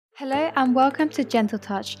Hello and welcome to Gentle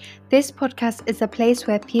Touch. This podcast is a place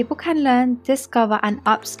where people can learn, discover and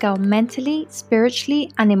upscale mentally,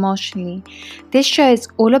 spiritually and emotionally. This show is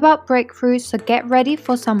all about breakthroughs, so get ready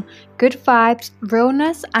for some good vibes,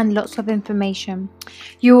 realness and lots of information.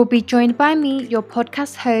 You will be joined by me, your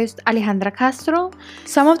podcast host Alejandra Castro.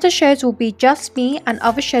 Some of the shows will be just me and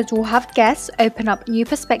other shows will have guests open up new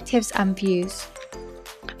perspectives and views.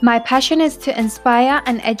 My passion is to inspire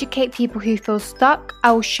and educate people who feel stuck.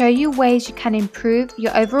 I will show you ways you can improve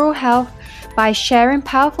your overall health by sharing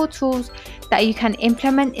powerful tools that you can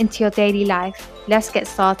implement into your daily life. Let's get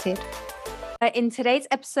started. In today's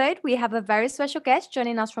episode, we have a very special guest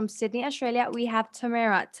joining us from Sydney, Australia. We have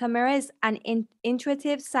Tameera. Tameera is an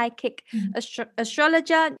intuitive psychic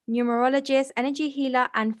astrologer, numerologist, energy healer,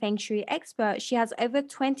 and feng shui expert. She has over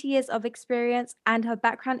 20 years of experience and her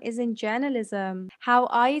background is in journalism. How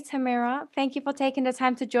are you, Tameera? Thank you for taking the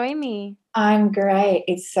time to join me. I'm great.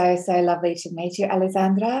 It's so lovely to meet you,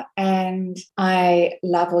 Alessandra. And I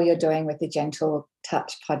love all you're doing with the Gentle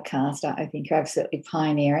Touch podcast. I think you're absolutely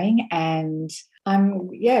pioneering. And I'm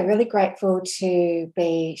really grateful to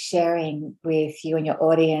be sharing with you and your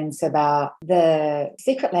audience about the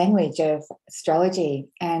secret language of astrology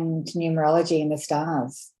and numerology and the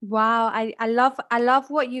stars. Wow, I love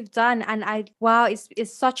what you've done, and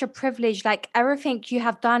it's such a privilege. Like everything you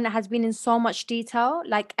have done has been in so much detail,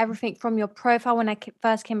 like everything from your profile when I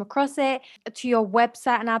first came across it to your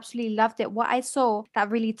website, and I absolutely loved it. What I saw that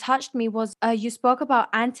really touched me was you spoke about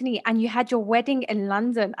Anthony and you had your wedding in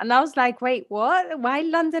London, and I was like, wait, what? Why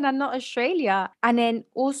London and not Australia? And then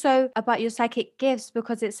also about your psychic gifts,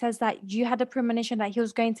 because it says that you had a premonition that he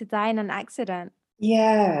was going to die in an accident.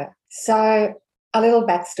 Yeah. So a little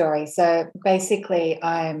backstory. So basically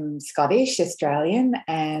I'm Scottish, Australian,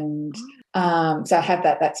 and so I have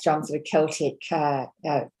that strong sort of Celtic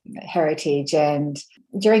heritage, and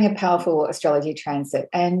during a powerful astrology transit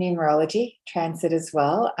and numerology transit as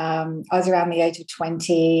well, I was around the age of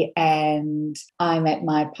 20 and I met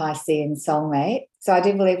my Piscean soulmate. So I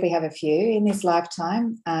do believe we have a few in this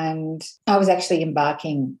lifetime, and I was actually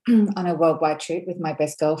embarking on a worldwide trip with my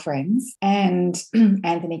best girlfriends, and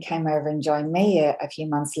Anthony came over and joined me a few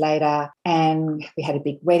months later, and we had a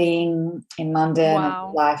big wedding in London.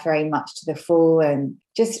 Wow. Life very much to the full, and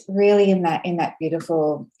just really in that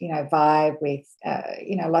beautiful vibe with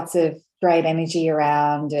lots of great energy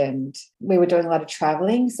around, and we were doing a lot of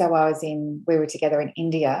traveling. So we were together in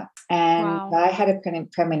India, and Wow. I had a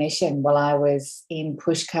premonition while I was in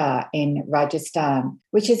Pushkar in Rajasthan,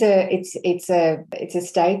 which is it's a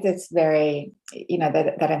state that's very, they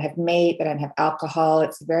don't have meat, they don't have alcohol.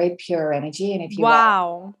 It's very pure energy. And if you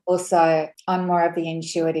Wow. also on more of the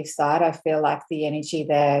intuitive side, I feel like the energy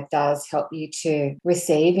there does help you to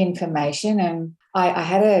receive information. And I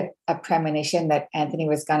had a premonition that Anthony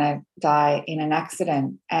was going to die in an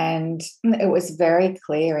accident, and it was very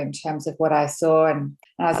clear in terms of what I saw. And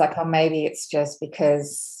I was like, oh, maybe it's just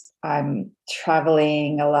because I'm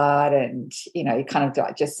traveling a lot and, you're kind of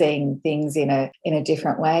like just seeing things in a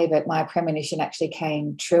different way. But my premonition actually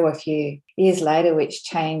came true a few years later, which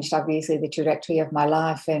changed, obviously, the trajectory of my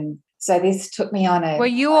life. And so this took me on a... Were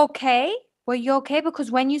you okay? Were you okay?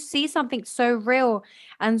 Because when you see something so real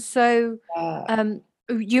and so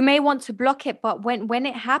you may want to block it, but when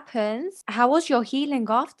it happens, how was your healing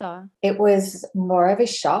after? It was more of a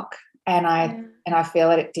shock. And I feel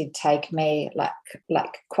that it did take me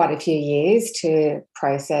like quite a few years to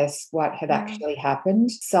process what had actually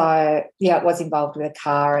happened. So it was involved with a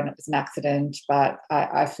car and it was an accident, but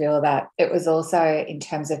I feel that it was also in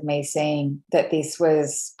terms of me seeing that this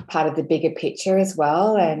was part of the bigger picture as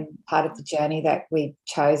well, and part of the journey that we've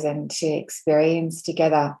chosen to experience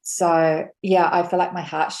together. So I feel like my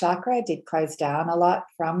heart chakra did close down a lot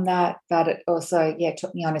from that, but it also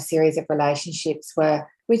took me on a series of relationships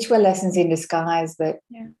which were lessons in disguise, but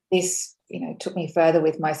this, took me further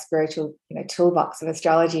with my spiritual, toolbox of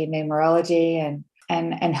astrology and numerology,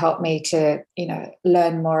 and helped me to,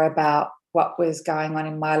 learn more about what was going on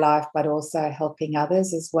in my life, but also helping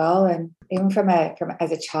others as well. And even from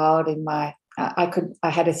as a child in my I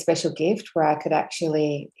had a special gift where I could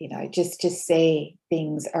actually, just see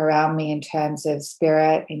things around me in terms of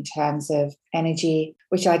spirit, in terms of energy,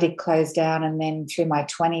 which I did close down. And then through my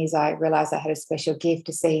 20s, I realised I had a special gift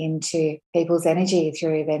to see into people's energy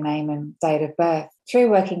through their name and date of birth,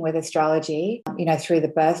 through working with astrology, through the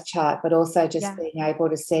birth chart, but also just being able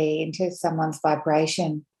to see into someone's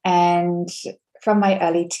vibration. And from my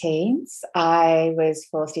early teens, I was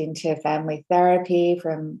forced into family therapy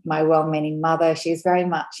from my well-meaning mother. She's very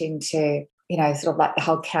much into, sort of like the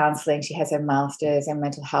whole counselling. She has her master's in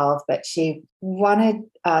mental health, but she wanted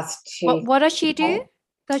us to... What does she do?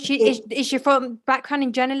 So is she from background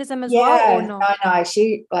in journalism as well, or Yeah, no? no.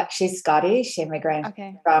 She's Scottish, immigrant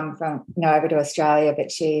Okay. from over to Australia,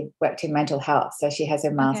 but she worked in mental health. So she has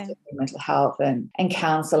a master's in mental health and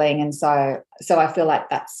counselling. And so I feel like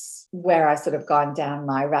that's where I sort of gone down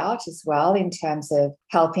my route as well, in terms of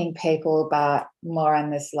helping people, but more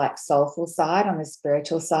on this like soulful side, on the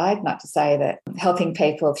spiritual side. Not to say that helping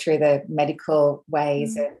people through the medical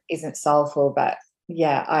ways isn't soulful, but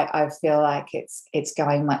yeah, I feel like it's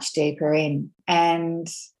going much deeper in. And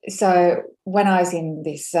so when I was in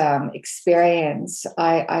this experience,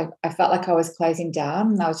 I felt like I was closing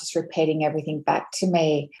down, and I was just repeating everything back to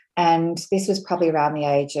me. And this was probably around the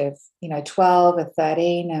age of 12 or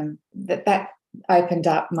 13, and that opened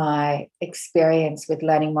up my experience with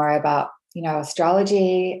learning more about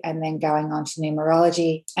astrology, and then going on to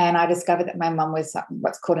numerology. And I discovered that my mum was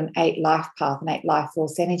what's called an 8 life path, an 8 life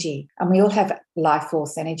force energy. And we all have life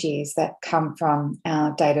force energies that come from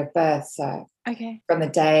our date of birth. So from the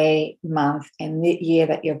day, month, and the year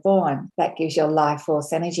that you're born, that gives your life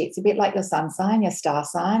force energy. It's a bit like your sun sign, your star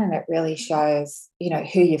sign, and it really shows,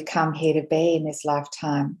 who you've come here to be in this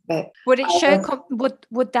lifetime. But would it show?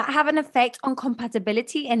 Would that have an effect on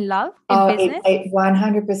compatibility in love, in business? It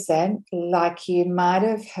 100%. Like you might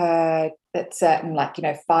have heard that certain, like,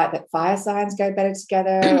 that fire signs go better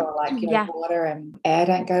together, or like, water and air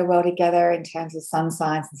don't go well together in terms of sun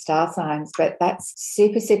signs and star signs. But that's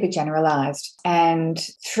super, super generalized. And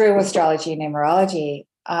through astrology and numerology,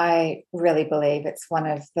 I really believe it's one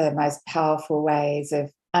of the most powerful ways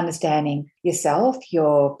of understanding yourself,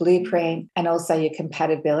 your blueprint, and also your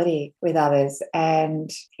compatibility with others. And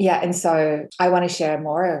so I want to share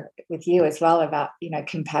more with you as well about,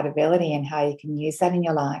 compatibility and how you can use that in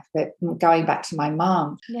your life. But going back to my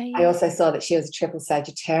mom, I also saw that she was a triple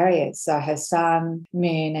Sagittarius. So her sun,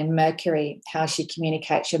 moon, and Mercury, how she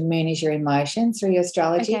communicates. Your moon is your emotions through your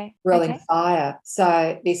astrology, ruling fire.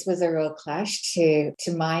 So this was a real clash to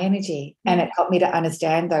my energy. And it helped me to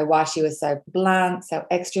understand, though, why she was so blunt, so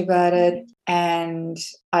extroverted. And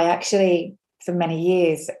I actually, for many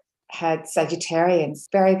years, had Sagittarians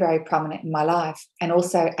very, very prominent in my life, and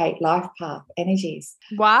also 8 life path energies.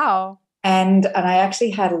 Wow. And I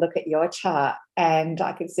actually had a look at your chart, and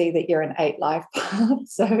I could see that you're an 8 life path.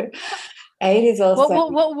 So 8 is also...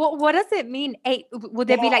 What does it mean? 8? Would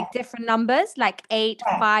there be like different numbers, like 8,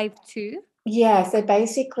 5, 2? Yeah, so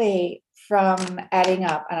basically from adding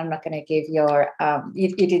up, and I'm not going to give your...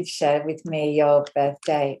 you did share with me your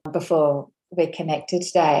birthday before we connected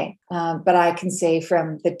today, but I can see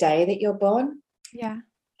from the day that you're born,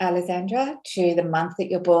 Alexandra, to the month that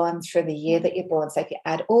you're born, through the year that you're born. So if you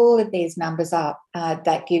add all of these numbers up,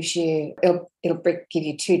 that gives you... it'll give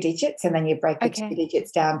you 2 digits, and then you break the 2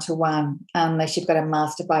 digits down to 1, unless you've got a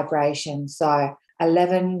master vibration. So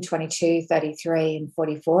 11, 22, 33, and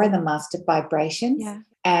 44 are the master vibrations.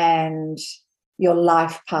 And your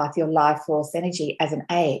life path, your life force energy as an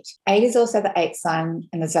 8. 8 is also the 8th sign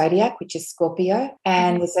in the zodiac, which is Scorpio.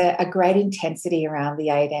 And there's a great intensity around the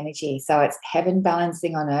 8 energy. So it's heaven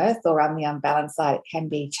balancing on earth, or on the unbalanced side, it can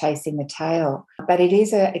be chasing the tail. But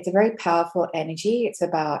it's a very powerful energy. It's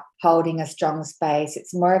about holding a strong space.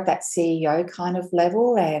 It's more of that CEO kind of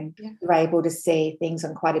level, and you're able to see things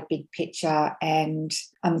on quite a big picture, and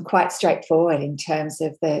quite straightforward in terms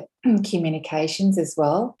of the communications as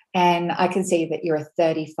well. And I can see that you're a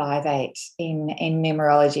 35-8 in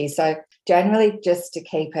numerology. So generally, just to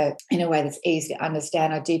keep it in a way that's easy to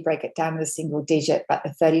understand, I do break it down to a single digit, but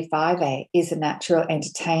the 35-8 is a natural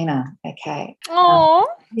entertainer. Okay.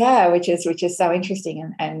 Yeah, which is so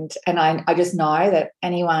interesting. And I just know that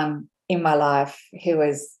anyone in my life who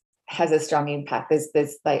has a strong impact,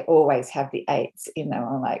 they always have the 8s in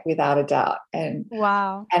them, like, without a doubt. And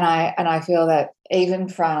and I feel that even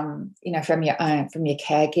from your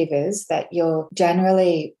caregivers, that you'll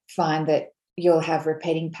generally find that you'll have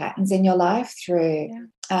repeating patterns in your life through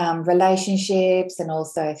relationships, and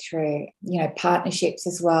also through partnerships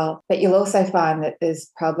as well. But you'll also find that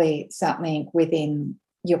there's probably something within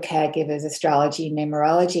your caregivers' astrology and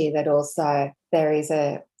numerology that also there is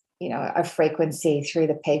a frequency through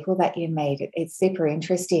the people that you meet. It's super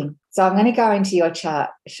interesting. So I'm going to go into your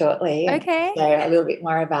chart shortly and share a little bit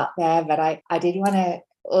more about there. But I did want to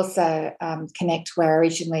also connect where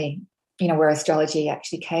originally, where astrology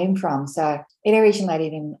actually came from. So it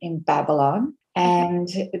originated in Babylon. And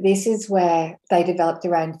this is where they developed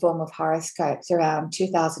their own form of horoscopes around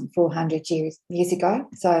 2,400 years ago.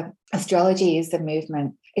 So astrology is the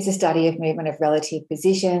movement. It's a study of movement of relative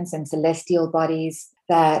positions and celestial bodies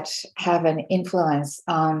that have an influence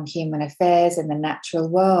on human affairs and the natural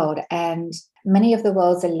world. And many of the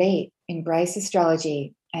world's elite embrace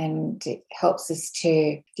astrology and it helps us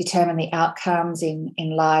to determine the outcomes in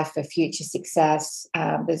life for future success.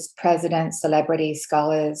 There's presidents, celebrities,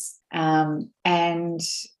 scholars, and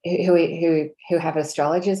who have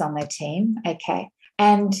astrologers on their team. Okay,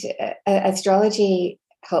 and astrology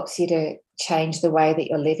helps you to change the way that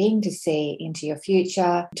you're living, to see into your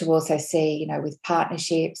future, to also see, with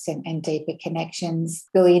partnerships and deeper connections.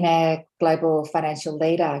 Billionaire global financial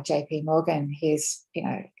leader, JP Morgan, he's,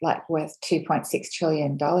 worth $2.6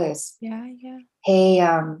 trillion. Yeah.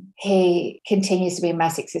 He continues to be a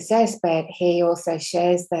massive success, but he also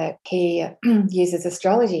shares that he uses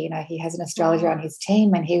astrology. He has an astrologer on his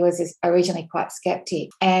team, and he was originally quite skeptic.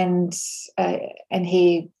 And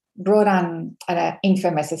he brought on an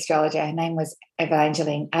infamous astrologer. Her name was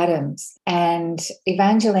Evangeline Adams. And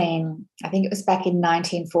Evangeline, I think it was back in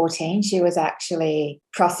 1914, she was actually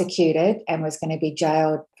prosecuted and was going to be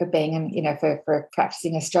jailed for being, for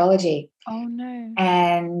practicing astrology. Oh, no.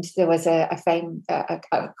 And there was a famous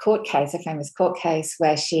court case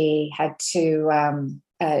where she had to,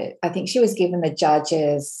 I think she was given the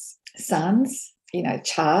judge's son's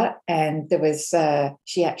chart, and there was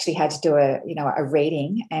she actually had to do a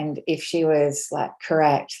reading, and if she was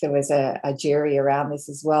correct, there was a jury around this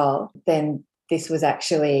as well, then this was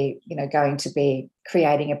actually going to be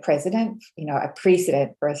creating a precedent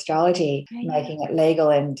for astrology, making it legal,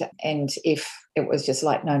 and if it was just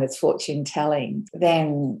known as fortune telling,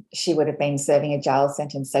 then she would have been serving a jail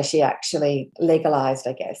sentence. So she actually legalized,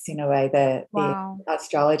 I guess, in a way, the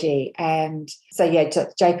astrology. And so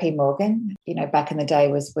JP Morgan, back in the day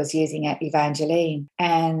was using Evangeline,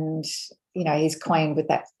 and he's coined with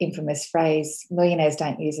that infamous phrase, millionaires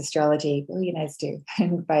don't use astrology, billionaires do.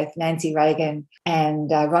 And both Nancy Reagan and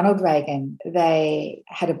Ronald Reagan, they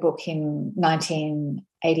had a book in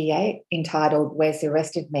 1988 entitled Where's the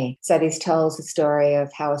Rest of Me? So this tells the story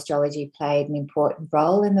of how astrology played an important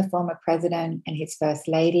role in the former president and his first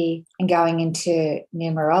lady. And going into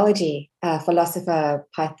numerology, philosopher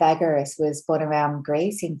Pythagoras was born around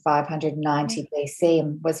Greece in 590 BC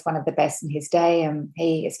and was one of the best in his day. And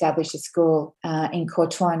he established a school in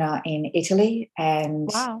Cortona in Italy. And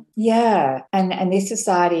and this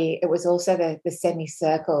society, it was also the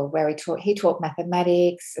semicircle where he taught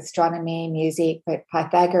mathematics, astronomy, music, but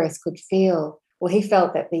Pythagoras could he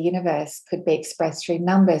felt that the universe could be expressed through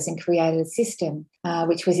numbers, and created a system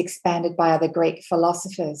which was expanded by other Greek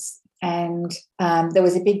philosophers. And there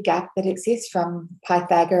was a big gap that exists from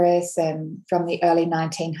Pythagoras and from the early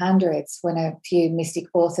 1900s, when a few mystic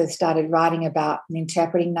authors started writing about and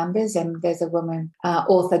interpreting numbers. And there's a woman,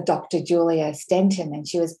 author Dr. Julia Stenton, and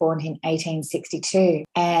she was born in 1862.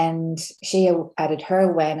 And she added her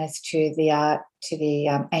awareness to the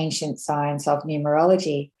ancient science of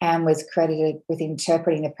numerology, and was credited with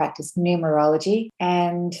interpreting the practice numerology.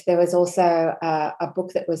 And there was also a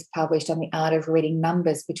book that was published on the art of reading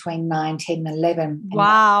numbers between 1911 and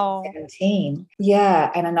 1917. Yeah,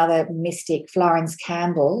 and another mystic, Florence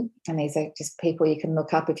Campbell, and these are just people you can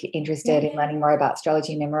look up if you're interested in learning more about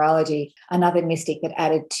astrology and numerology, another mystic that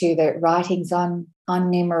added to the writings on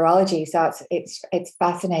numerology. So it's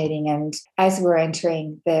fascinating. And as we're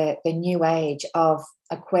entering the new age of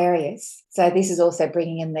Aquarius, so this is also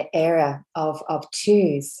bringing in the era of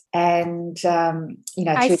twos, and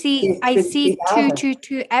I see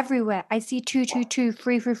 222 everywhere. I see 222,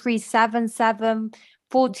 333, 77,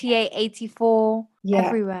 48, 84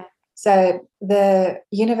 everywhere. So the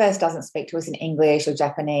universe doesn't speak to us in English or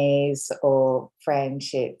Japanese or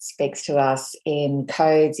French. It speaks to us in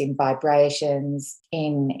codes, in vibrations,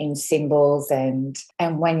 in symbols, and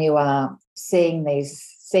when you are seeing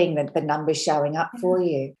the numbers showing up for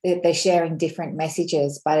you, they're sharing different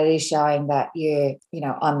messages, but it is showing that you're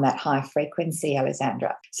on that high frequency,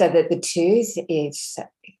 Alessandra. So that the twos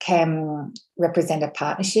can represent a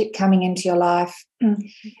partnership coming into your life.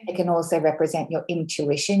 It can also represent your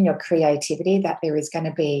intuition, your creativity, that there is going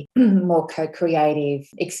to be more co-creative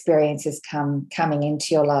experiences coming into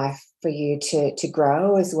your life for you to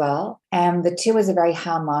grow as well. And the 2 is a very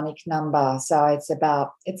harmonic number. So it's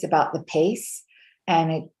about the peace,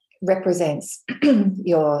 and it represents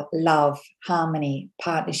your love, harmony,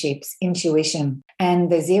 partnerships, intuition.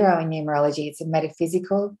 And the 0 in numerology, it's a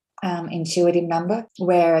metaphysical, intuitive number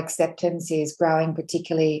where acceptance is growing,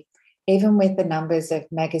 particularly even with the numbers of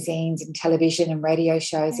magazines and television and radio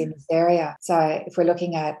shows in this area. So if we're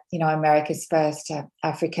looking at, America's first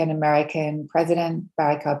African-American president,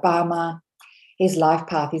 Barack Obama, his life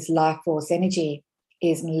path, his life force energy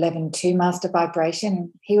is an 11-2 master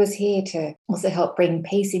vibration. He was here to also help bring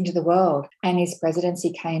peace into the world. And his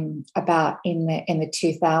presidency came about in the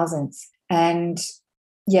 2000s. And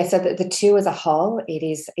Yeah, so the two as a whole, it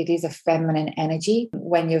is a feminine energy.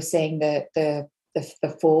 When you're seeing the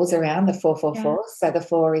fours around, the 444. So the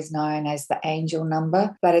 4 is known as the angel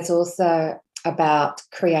number, but it's also about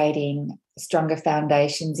creating stronger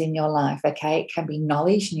foundations in your life. Okay, it can be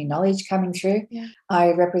knowledge, new knowledge coming through.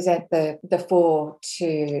 I represent the 4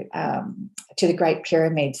 to the Great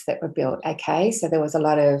Pyramids that were built. Okay, so there was a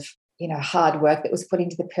lot of hard work that was put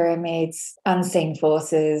into the pyramids, unseen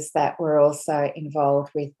forces that were also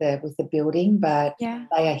involved with the building, but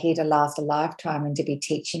they are here to last a lifetime and to be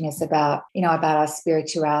teaching us about our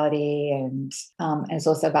spirituality, and it's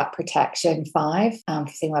also about protection. 5,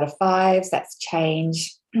 seeing a lot of 5s, that's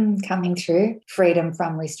change coming through, freedom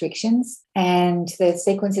from restrictions. And the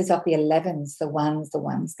sequences of the 11s, the ones, the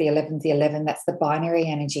 11s, the 11, that's the binary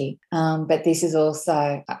energy. But this is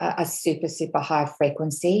also a super, super high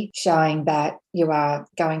frequency, showing that you are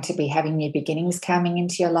going to be having new beginnings coming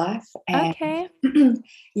into your life. And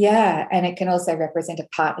yeah, and it can also represent a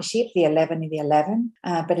partnership, the 11 and the 11,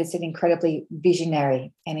 but it's an incredibly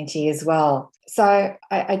visionary energy as well. So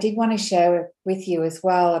I did want to share with you as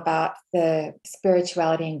well about the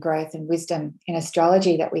spirituality and growth and wisdom in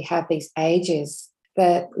astrology, that we have these ages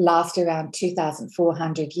that last around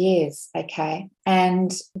 2,400 years, okay?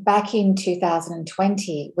 And back in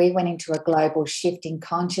 2020, we went into a global shift in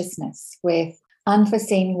consciousness with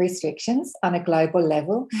unforeseen restrictions on a global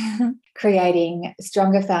level, creating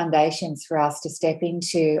stronger foundations for us to step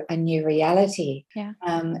into a new reality.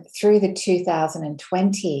 Through the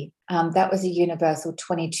 2020, that was a universal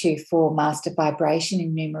 22-4 master vibration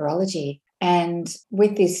in numerology. And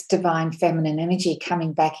with this divine feminine energy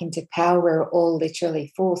coming back into power, we're all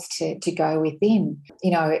literally forced to go within,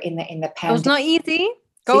 in the pandemic. It was not easy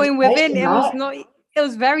going within. It was not. It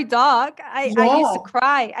was very dark. I used to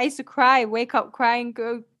cry. I used to cry, wake up crying,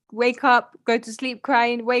 wake up, go to sleep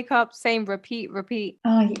crying, wake up, same, repeat.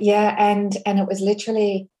 Oh, yeah. And it was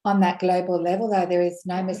literally on that global level, though, there is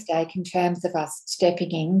no mistake in terms of us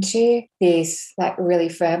stepping into this, like really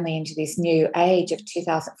firmly into this new age of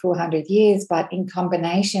 2,400 years. But in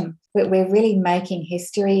combination, we're really making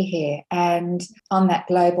history here. And on that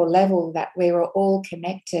global level, that we were all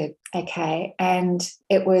connected, okay? And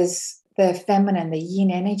it was the feminine, the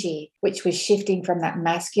yin energy, which was shifting from that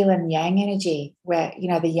masculine yang energy, where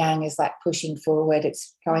the yang is like pushing forward,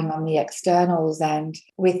 it's going on the externals, and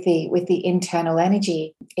with the internal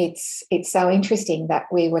energy, it's so interesting that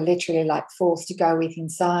we were literally like forced to go with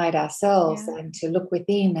inside ourselves and to look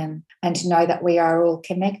within and to know that we are all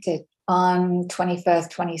connected. On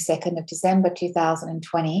 21st, 22nd of December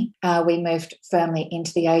 2020, we moved firmly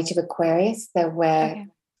into the age of Aquarius. There were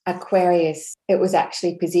Aquarius, it was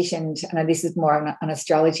actually positioned, and this is more on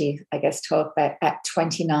astrology, I guess, talk, but at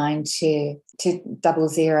 29 to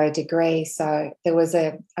 00 degrees. So there was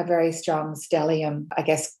a very strong stellium, I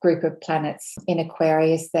guess, group of planets in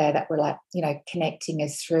Aquarius there that were like, connecting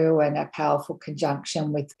us through, and a powerful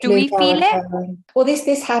conjunction with Pluto. Do we feel it? Well,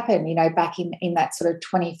 this happened, back in that sort of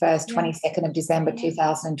 21st, 22nd of December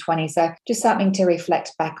 2020. So just something to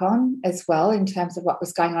reflect back on as well in terms of what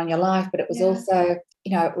was going on in your life. But it was also,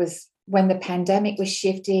 it was when the pandemic was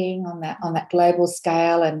shifting on that global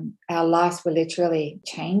scale, and our lives were literally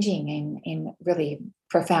changing in really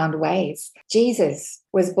profound ways. Jesus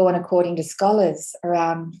was born, according to scholars,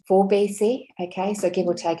 around 4 BC, okay, so give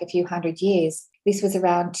or take a few hundred years. This was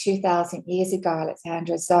around 2,000 years ago,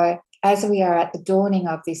 Alexandra. So as we are at the dawning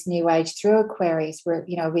of this new age through Aquarius, we're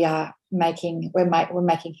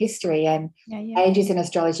making history, and ages in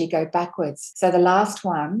astrology go backwards. So the last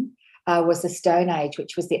one was the Stone Age,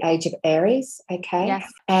 which was the age of Aries, okay?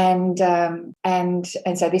 Yes. And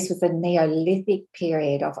so this was the Neolithic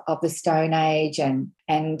period of the Stone Age, and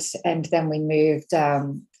then we moved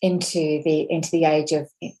into the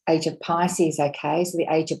age of Pisces, okay? So the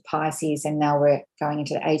age of Pisces, and now we're going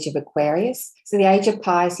into the age of Aquarius. So the age of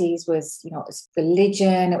Pisces was, it was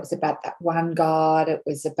religion, it was about that one God, it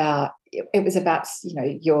was about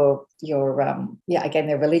your again,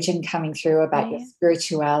 the religion coming through, about your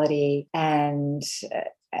spirituality, and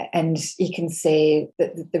you can see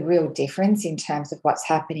the real difference in terms of what's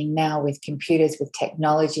happening now with computers, with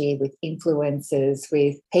technology, with influencers,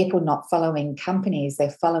 with people not following companies, they're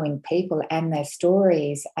following people and their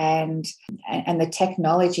stories, and the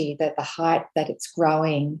technology, that the height that it's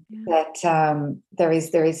growing, that there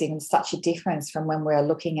is even such a difference from when we're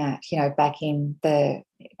looking at, back in the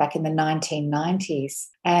back in the 1990s,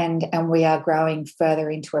 and we are growing further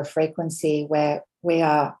into a frequency where we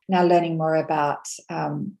are now learning more about,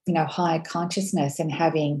 higher consciousness and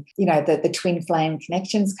having, the twin flame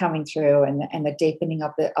connections coming through and the deepening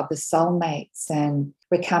of the soulmates. And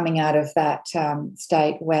we're coming out of that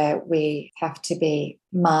state where we have to be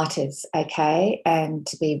martyrs, okay, and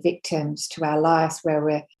to be victims to our lives, where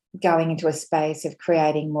we're going into a space of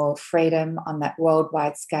creating more freedom on that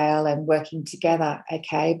worldwide scale and working together,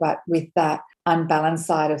 okay? But with that unbalanced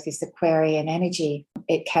side of this Aquarian energy,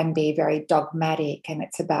 it can be very dogmatic, and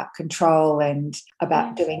it's about control and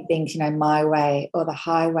about doing things, my way or the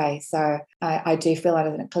highway. So I do feel at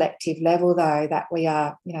a collective level, though, that we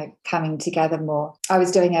are, coming together more. I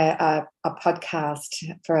was doing a podcast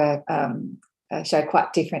for a show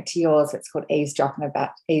quite different to yours. It's called eavesdropping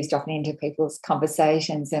into people's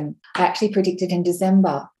conversations. And I actually predicted in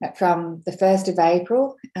December, from the 1st of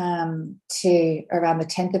April to around the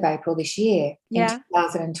 10th of April this year, in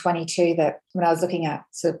 2022, that when I was looking at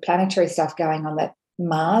sort of planetary stuff going on, that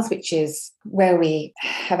Mars, which is where we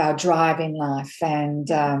have our drive in life, and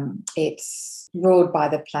it's ruled by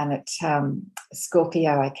the planet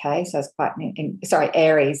Scorpio, okay? So it's quite,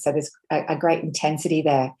 Aries, so there's a great intensity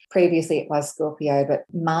there. Previously it was Scorpio, but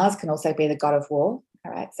Mars can also be the god of war.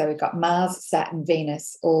 All right, so we've got Mars, Saturn,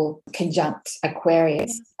 Venus, all conjunct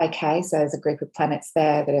Aquarius. Okay, so there's a group of planets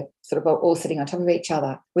there that are sort of all sitting on top of each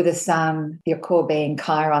other, with the Sun, your core being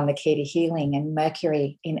Chiron, the key to healing, and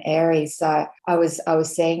Mercury in Aries. So I was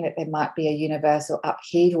seeing that there might be a universal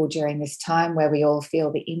upheaval during this time, where we all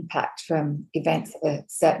feel the impact from events of a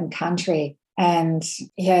certain country. And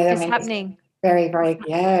it's happening. Very, very,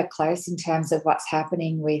 close in terms of what's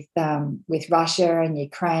happening with Russia and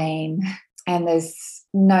Ukraine. And there's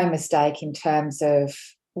no mistake in terms of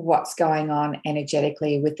what's going on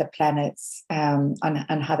energetically with the planets, and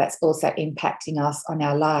how that's also impacting us on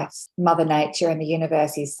our lives. Mother Nature and the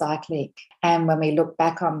universe is cyclic. And when we look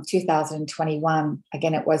back on 2021,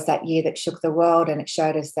 again, it was that year that shook the world, and it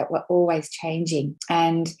showed us that we're always changing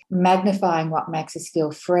and magnifying what makes us feel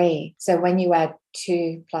free. So when you add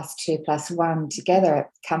 2 + 2 + 1 together, it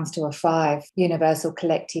comes to a 5 universal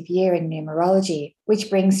collective year in numerology, which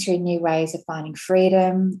brings through new ways of finding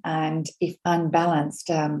freedom and, if unbalanced,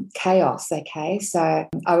 chaos. Okay, so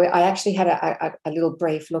I actually had a little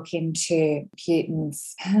brief look into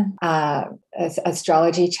Putin's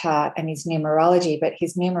astrology chart and his numerology. But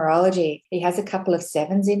his numerology, he has a couple of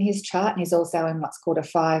 7s in his chart, and he's also in what's called a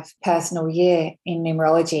 5 personal year in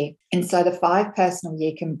numerology. And so the 5 personal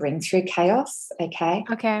year can bring through chaos, okay?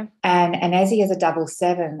 Okay. And as he has a double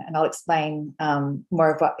 7, and I'll explain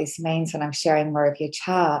more of what this means when I'm sharing more of your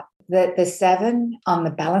chart, the 7 on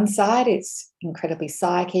the balanced side, it's incredibly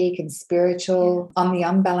psychic and spiritual. On the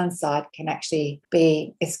unbalanced side, can actually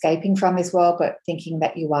be escaping from this world, but thinking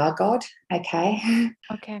that you are God, okay?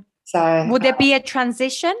 Okay. So would there be a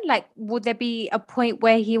transition? Like, would there be a point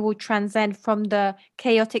where he will transcend from the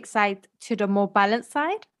chaotic side to the more balanced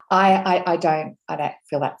side? I don't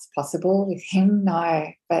feel that's possible with him, no.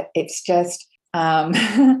 But it's just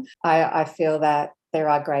I feel that there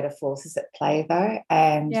are greater forces at play, though,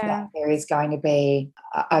 and that there is going to be,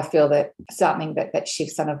 I feel that something that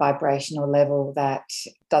shifts on a vibrational level that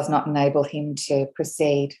does not enable him to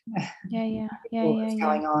proceed. What's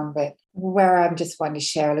going on. But where I'm just wanting to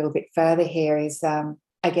share a little bit further here is,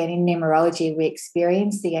 again, in numerology, we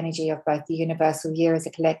experience the energy of both the universal year as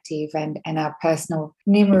a collective and our personal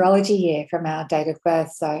numerology year from our date of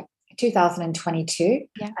birth. So 2022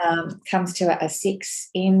 comes to a 6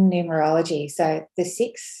 in numerology. So the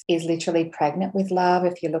 6 is literally pregnant with love,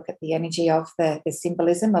 if you look at the energy of the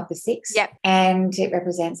symbolism of the 6. Yep. And it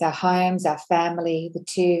represents our homes, our family. The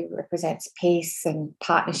 2 represents peace and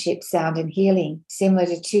partnership, sound and healing, similar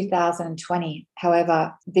to 2020.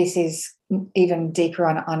 However, this is even deeper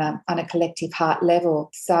on a collective heart level.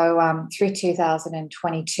 So through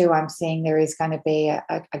 2022, I'm seeing there is going to be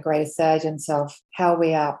a greater surgence of how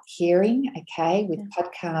we are hearing, okay, with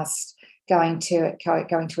podcasts going to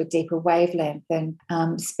a deeper wavelength, and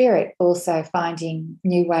spirit also finding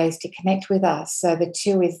new ways to connect with us. So the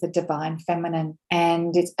 2 is the divine feminine,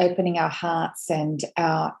 and it's opening our hearts and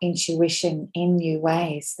our intuition in new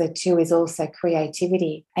ways. The 2 is also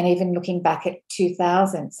creativity, and even looking back at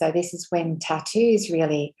 2000. So this is when tattoos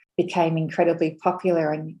really became incredibly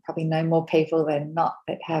popular, and you probably know more people than not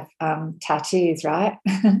that have tattoos, right?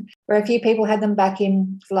 Where a few people had them back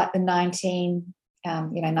in like the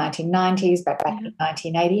 1990s, but back in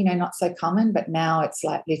 1980, not so common. But now it's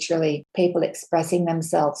like literally people expressing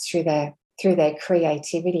themselves through their through their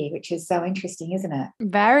creativity, which is so interesting, isn't it?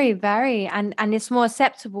 Very, very. And it's more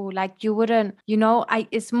acceptable. Like you wouldn't,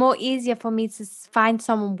 it's more easier for me to find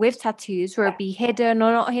someone with tattoos where it be hidden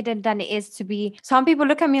or not hidden than it is to be. Some people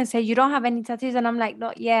look at me and say, you don't have any tattoos. And I'm like,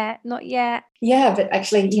 not yet, not yet. Yeah, but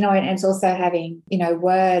actually, and it's also having,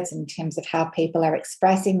 words in terms of how people are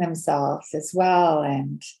expressing themselves as well.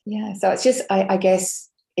 And yeah, so it's just, I guess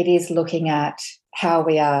it is looking at how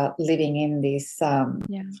we are living in this, on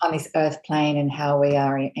this earth plane, and how we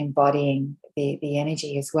are embodying the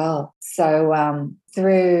energy as well. So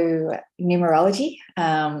through numerology,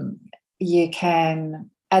 you can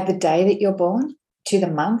add the day that you're born to the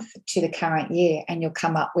month to the current year, and you'll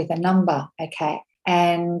come up with a number, okay?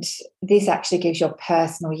 And this actually gives your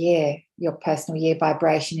personal year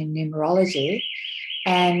vibration in numerology.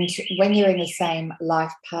 And when you're in the same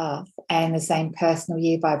life path and the same personal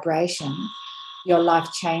year vibration, your life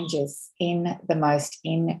changes in the most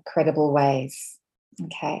incredible ways.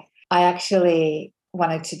 Okay. I actually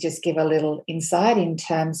wanted to just give a little insight in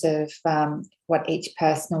terms of what each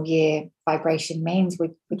personal year vibration means.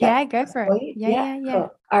 Would go for it. Yeah.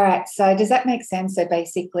 Cool. All right. So does that make sense? So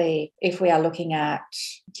basically, if we are looking at,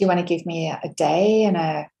 do you want to give me a day and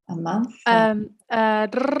a month?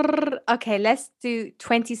 Okay, let's do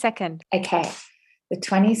 22nd. Okay. The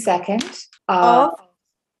 22nd of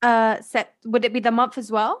would it be the month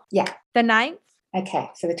as well? Yeah. The 9th? Okay.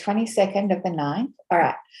 So the 22nd of the 9th. All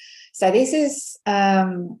right. So this is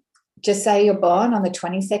just say you're born on the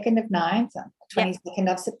 22nd of 9th,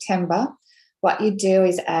 22nd of September. What you do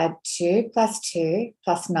is add 2 + 2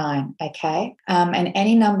 + 9, okay? And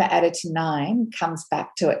any number added to 9 comes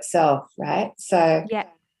back to itself, right? So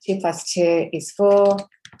 2 + 2 is 4,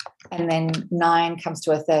 and then 9 comes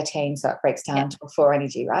to a 13, so it breaks down to a 4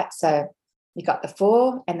 energy, right? So you got the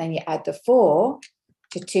 4, and then you add the 4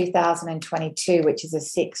 to 2022, which is a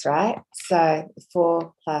 6, right? So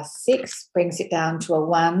 4 + 6 brings it down to a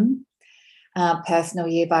 1 personal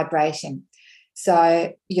year vibration.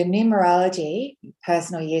 So your numerology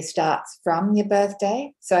personal year starts from your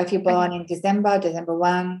birthday. So if you're born in December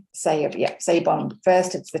 1, say you're born on the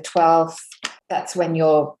 1st, it's the 12th. That's when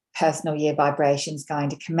your personal year vibration is going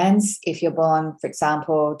to commence. If you're born, for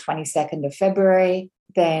example, 22nd of February,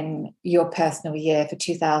 then your personal year for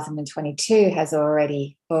 2022 has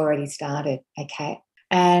already started, okay?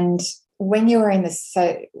 And when you're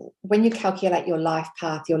when you calculate your life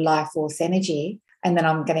path, your life force energy, and then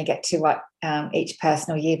I'm going to get to what each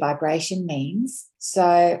personal year vibration means.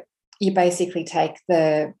 So you basically take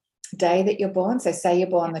the day that you're born. So say you're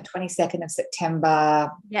born the 22nd of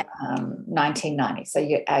September 1990. So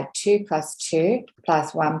you add 2 + 2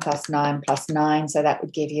 + 1 + 9 + 9. So that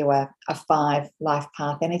would give you a 5 life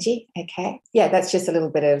path energy. Okay. Yeah, that's just a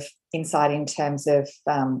little bit of insight in terms of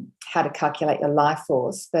how to calculate your life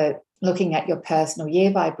force. But looking at your personal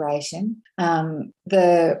year vibration,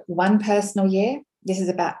 the 1 personal year, this is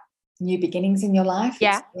about new beginnings in your life.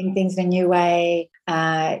 It's doing things in a new way.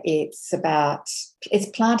 It's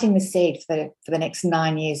planting the seed for the next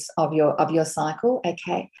 9 years of your cycle.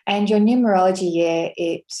 Okay. And your numerology year,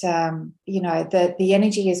 the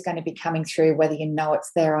energy is going to be coming through whether you know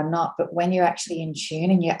it's there or not. But when you're actually in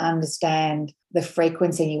tune and you understand the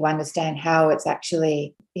frequency, you understand how it's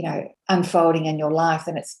actually, unfolding in your life,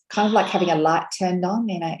 then it's kind of like having a light turned on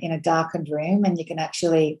in a darkened room, and you can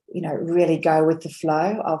actually, really go with the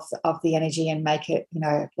flow of the energy and make it,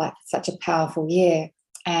 like such a powerful year.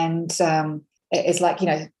 And it's like,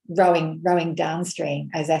 rowing downstream,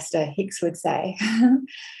 as Esther Hicks would say.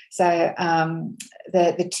 So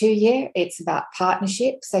the 2 year, it's about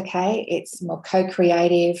partnerships, okay? It's more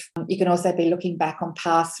co-creative. You can also be looking back on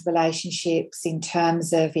past relationships in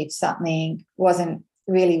terms of if something wasn't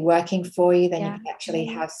really working for you, then you can actually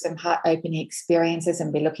have some heart-opening experiences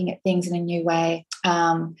and be looking at things in a new way.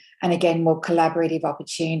 And again, more collaborative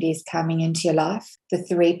opportunities coming into your life. The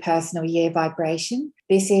 3 personal year vibration.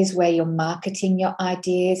 This is where you're marketing your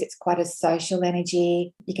ideas. It's quite a social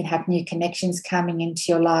energy. You can have new connections coming into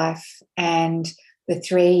your life. And the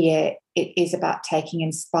 3 year, it is about taking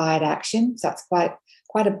inspired action. So it's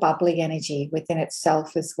quite a bubbly energy within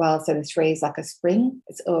itself as well. So the 3 is like a spring.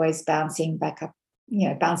 It's always bouncing back up,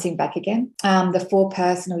 bouncing back again. The 4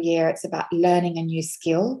 personal year, it's about learning a new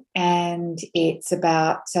skill, and it's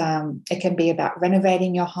about, it can be about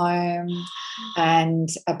renovating your home, and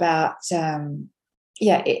about,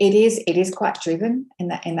 it is quite driven in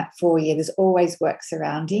that 4 year. There's always work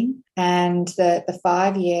surrounding, And the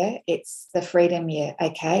 5-year, it's the freedom year,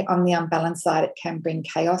 okay? On the unbalanced side, it can bring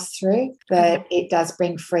chaos through, but it does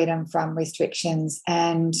bring freedom from restrictions.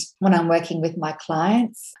 And when I'm working with my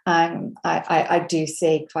clients, I do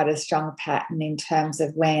see quite a strong pattern in terms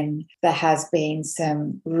of when there has been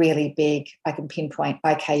some really big, I can pinpoint,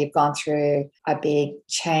 okay, you've gone through a big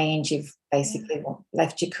change, you've basically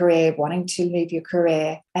left your career, wanting to leave your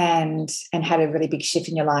career, and had a really big shift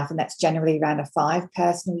in your life. And that's generally around a 5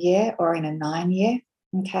 personal year or in a 9-year.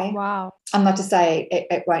 Okay. Wow. I'm not to say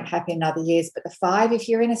it won't happen in other years, but the 5, if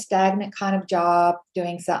you're in a stagnant kind of job,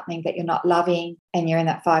 doing something that you're not loving, and you're in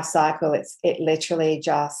that 5 cycle, it literally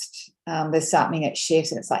just, there's something that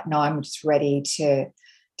shifts, and it's like, no, I'm just ready to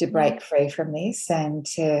break free from this and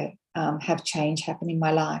to have change happen in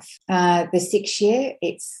my life. The 6 year,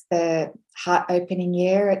 it's the heart opening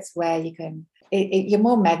year. It's where you can, you're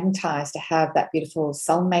more magnetized to have that beautiful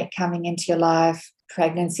soulmate coming into your life.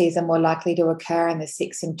 Pregnancies are more likely to occur in the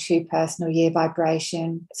 6 and 2 personal year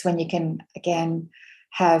vibration. It's when you can, again,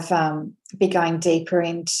 have be going deeper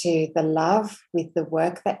into the love with the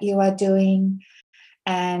work that you are doing.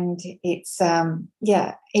 And it's,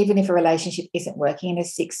 even if a relationship isn't working in a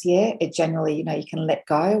 6 year, it generally, you can let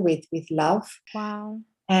go with love. Wow.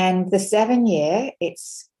 And the 7 year,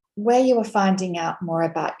 it's where you are finding out more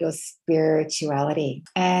about your spirituality,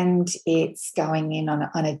 and it's going in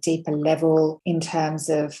on a deeper level in terms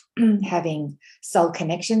of having soul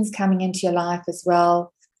connections coming into your life as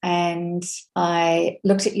well. And I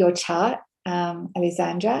looked at your chart,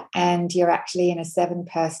 Alessandra, and you're actually in a 7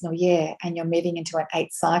 personal year, and you're moving into an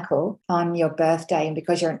 8 cycle on your birthday. And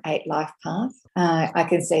because you're an 8 life path, I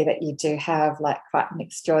can see that you do have like quite an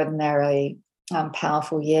extraordinarily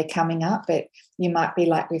powerful year coming up. But you might be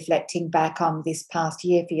like reflecting back on this past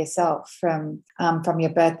year for yourself from your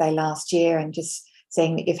birthday last year, and just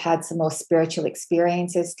seeing that you've had some more spiritual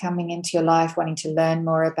experiences coming into your life, wanting to learn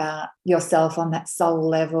more about yourself on that soul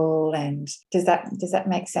level. And does that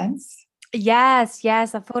make sense? Yes. I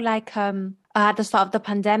feel like at the start of the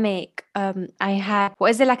pandemic, I had,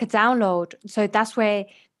 what is it, like a download? So that's where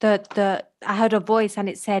I heard a voice, and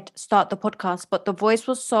it said start the podcast, but the voice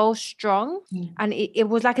was so strong, and it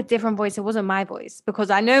was like a different voice. It wasn't my voice, because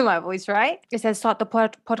I know my voice, right? It said start the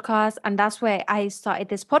podcast, and that's where I started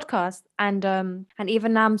this podcast. And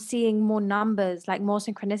even now I'm seeing more numbers, like more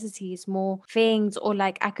synchronicities, more things, or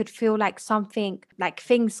like I could feel like something, like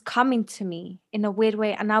things coming to me in a weird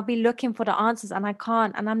way, and I'll be looking for the answers, and I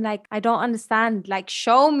can't, and I'm like, I don't understand, like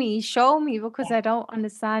show me, because I don't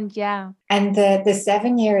understand. And the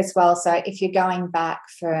 7 year as well. So if you're going back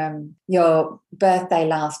from your birthday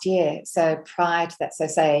last year, so prior to that, so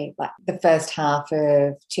say like the first half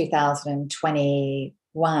of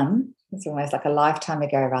 2021, it's almost like a lifetime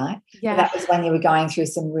ago, right? Yeah. But that was when you were going through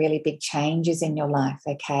some really big changes in your life,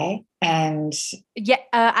 okay? And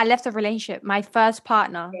I left a relationship, my first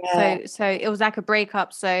partner. So it was like a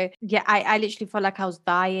breakup. So I literally felt like I was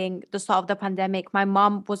dying. The start of the pandemic, my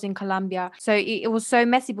mom was in Colombia, so it was so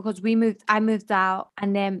messy, because I moved out,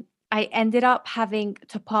 and then I ended up having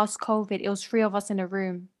to pass COVID. It was 3 of us in a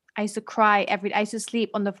room. I used to cry I used to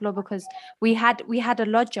sleep on the floor, because we had a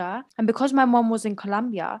lodger, and because my mom was in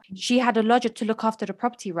Colombia, she had a lodger to look after the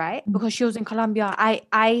property, right? Because she was in Colombia.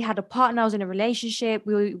 I had a partner, I was in a relationship.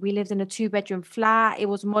 We lived in a 2-bedroom flat. It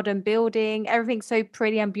was modern building, everything so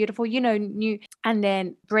pretty and beautiful, new. And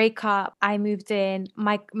then break up, I moved in.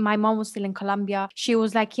 My mom was still in Colombia. She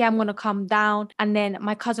was like, yeah, I'm gonna come down. And then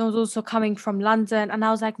my cousin was also coming from London, and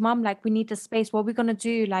I was like, Mom, like, we need the space. What are we gonna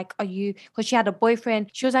do? Like, are you, because she had a boyfriend.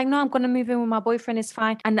 She was like, no, I'm gonna move in with my boyfriend, it's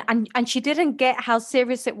fine. And she didn't get how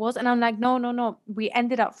serious it was. And I'm like, no. We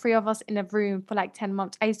ended up 3 of us in a room for like 10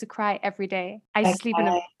 months. I used to cry every day. I used to sleep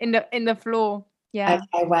in the floor. Yeah.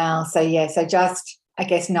 Okay, wow. So just, I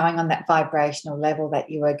guess, knowing on that vibrational level that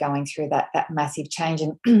you were going through that massive change.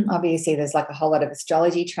 And obviously there's like a whole lot of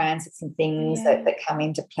astrology transits and things that come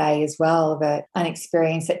into play as well, but an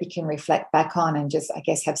experience that you can reflect back on and just, I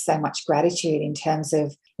guess, have so much gratitude in terms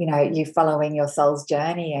of, you following your soul's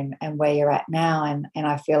journey and where you're at now. And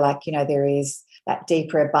I feel like, there is that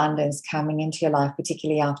deeper abundance coming into your life,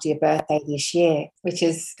 particularly after your birthday this year, which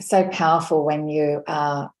is so powerful when you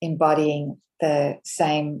are embodying the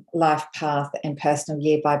same life path and personal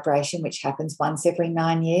year vibration, which happens once every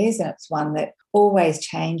 9 years. And it's one that always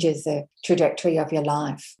changes the trajectory of your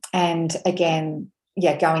life. And again,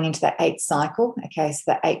 going into that 8th cycle, okay, so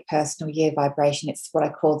that 8th personal year vibration, it's what I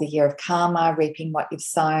call the year of karma, reaping what you've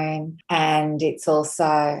sown. And it's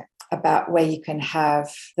also about where you can have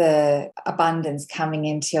the abundance coming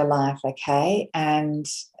into your life, okay, and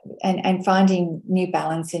finding new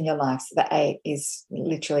balance in your life. So the 8 is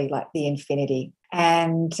literally like the infinity.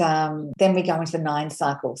 And then we go into the 9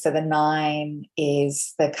 cycle. So the 9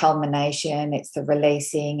 is the culmination, it's the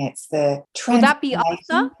releasing, it's the Would that be transformation.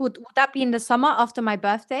 after? Would that be in the summer after my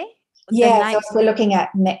birthday? Yeah, so if we're looking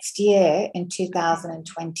at next year in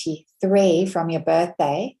 2023 from your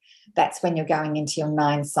birthday, that's when you're going into your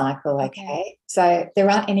 9 cycle, okay? So there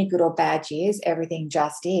aren't any good or bad years, everything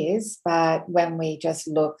just is. But when we just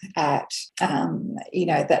look at,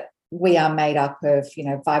 that we are made up of,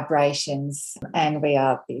 vibrations, and we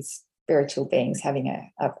are these spiritual beings having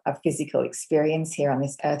a physical experience here on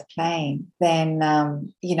this earth plane, then,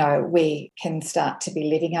 we can start to be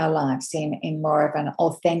living our lives in more of an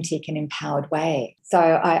authentic and empowered way. So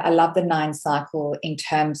I love the 9 cycle in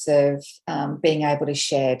terms of being able to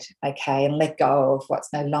shed, and let go of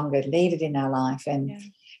what's no longer needed in our life. And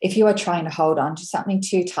if you are trying to hold on to something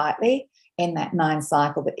too tightly in that 9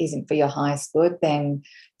 cycle that isn't for your highest good, then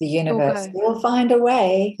the universe will find a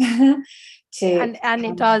way to. And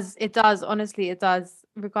it does, honestly, it does,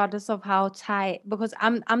 regardless of how tight, because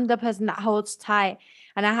I'm the person that holds tight,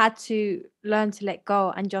 and I had to learn to let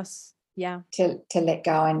go and just to let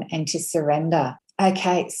go and to surrender.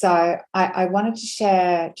 Okay, so I wanted to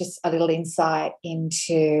share just a little insight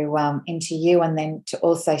into you, and then to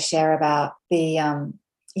also share about the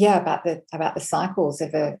about the cycles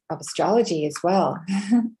of astrology as well.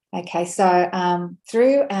 Okay, so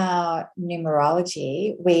through our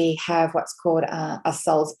numerology, we have what's called a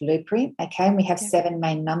soul's blueprint, and we have 7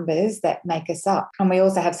 main numbers that make us up. And we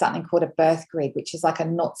also have something called a birth grid, which is like a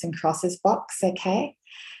noughts and crosses box,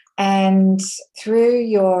 And through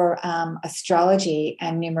your astrology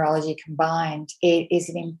and numerology combined, it is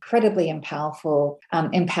an incredibly powerful,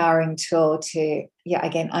 empowering tool to,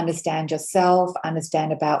 understand yourself,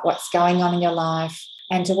 understand about what's going on in your life,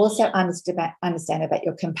 and to also understand about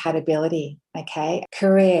your compatibility,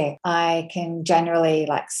 Career, I can generally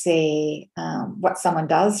see what someone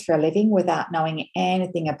does for a living without knowing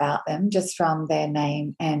anything about them, just from their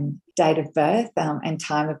name and date of birth and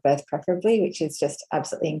time of birth preferably, which is just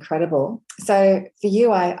absolutely incredible. So for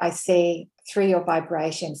you, I see through your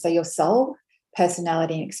vibration, so your soul,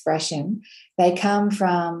 personality and expression, they come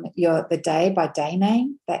from the day-by-day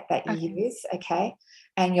name that you use,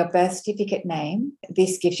 and your birth certificate name.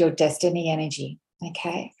 This gives your destiny energy,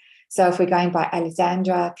 So if we're going by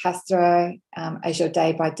Alexandra Castro as your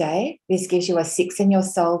day-by-day, this gives you a 6 in your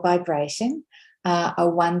soul vibration, a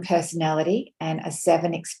 1 personality, and a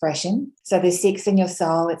 7 expression. So the 6 in your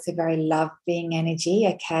soul, it's a very loving energy,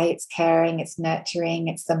 It's caring, it's nurturing,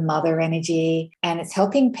 it's the mother energy, and it's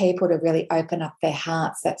helping people to really open up their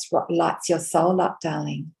hearts. That's what lights your soul up,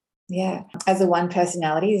 darling. Yeah. As a 1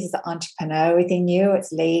 personality, this is the entrepreneur within you.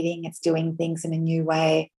 It's leading, it's doing things in a new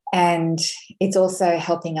way. And it's also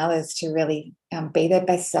helping others to really be their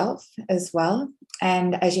best self as well.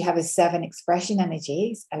 And as you have a 7 expression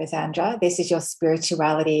energies, Alexandra, this is your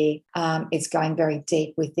spirituality. It's going very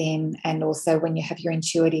deep within. And also when you have your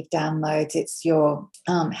intuitive downloads, it's your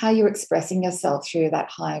how you're expressing yourself through that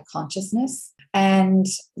higher consciousness. And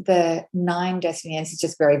the 9 destiny, and this is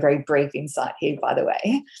just very, very brief insight here, by the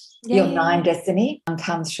way. Your 9 destiny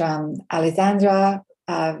comes from Alexandra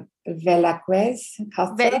Velázquez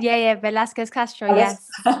Castro. Velázquez Castro, yes.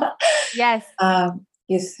 Yes.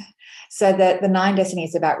 Yes. So the 9 destiny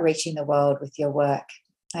is about reaching the world with your work,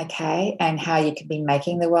 and how you can be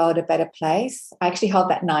making the world a better place. I actually hold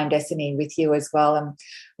that 9 destiny with you as well. And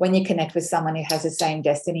when you connect with someone who has the same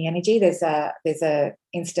destiny energy, there's a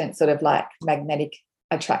instant sort of magnetic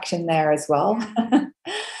attraction there as well.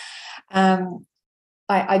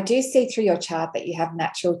 I do see through your chart that you have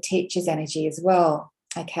natural teacher's energy as well.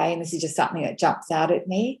 And this is just something that jumps out at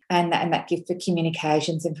me, and that gift for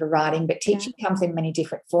communications and for writing. But teaching comes in many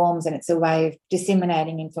different forms, and it's a way of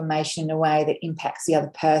disseminating information in a way that impacts the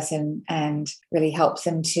other person and really helps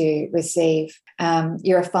them to receive.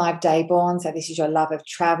 You're a 5-day born, so this is your love of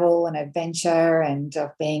travel and adventure and of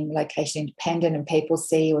being location independent, and people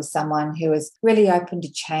see you as someone who is really open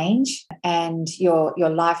to change. And your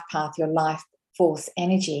life path, your life force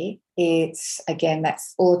energy, it's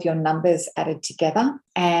that's all of your numbers added together.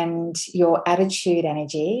 And your attitude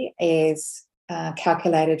energy is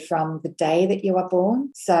calculated from the day that you are born.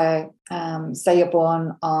 So you're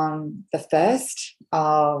born on the 1st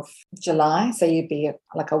of July, so you'd be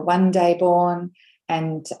like a 1-day born,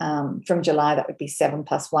 and from July that would be 7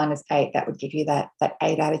 + 1 is 8. That would give you that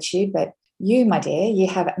 8 attitude. But you, my dear, you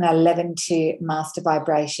have an 11 to master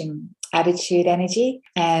vibration attitude energy.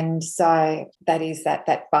 And so that is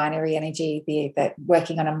that binary energy, that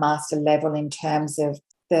working on a master level in terms of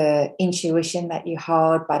the intuition that you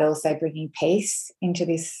hold, but also bringing peace into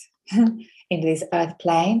this into this earth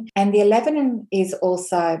plane. And the 11 is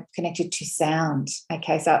also connected to sound.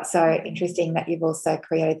 Okay, so it's so interesting that you've also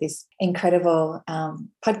created this incredible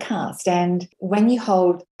podcast. And when you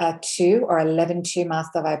hold a 2 or 11-2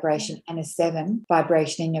 master vibration and a 7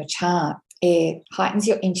 vibration in your chart, it heightens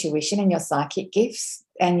your intuition and your psychic gifts,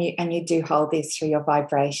 and you do hold this through your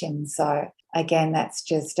vibration. So again, that's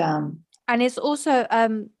just and it's also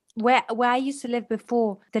where I used to live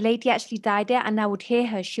before, the lady actually died there, and I would hear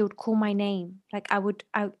her. She would call my name, like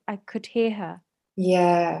I could hear her.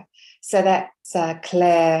 Yeah. So that's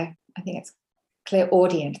Claire. I think it's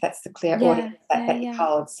clairaudient. That's the clairaudient that you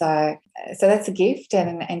hold. So that's a gift,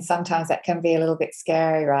 and sometimes that can be a little bit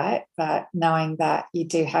scary, right? But knowing that you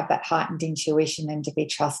do have that heightened intuition and to be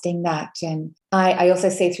trusting that. And I also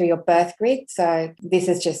see through your birth grid. So this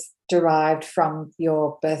is just derived from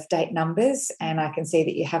your birth date numbers, and I can see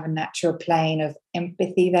that you have a natural plane of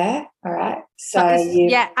empathy there. All right. So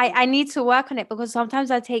I need to work on it, because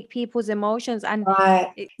sometimes I take people's emotions and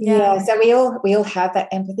so we all have that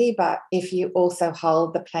empathy, but if you also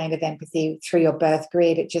hold the plane of empathy through your birth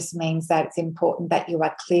grid, it just means that it's important that you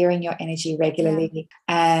are clearing your energy regularly.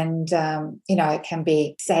 And it can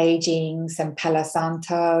be saging. Some Palo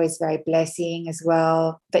Santo is very blessing as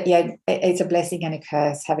well. But it's a blessing and a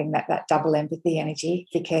curse having that double empathy energy,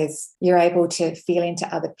 because you're able to feel into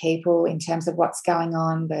other people in terms of what's going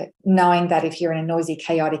on, but knowing that if you're in a noisy,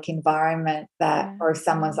 chaotic environment, or if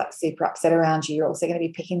someone's like super upset around you, you're also going to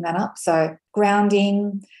be picking that up. So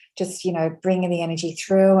grounding, just bringing the energy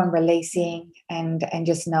through and releasing, and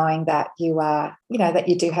just knowing that you are, that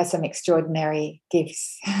you do have some extraordinary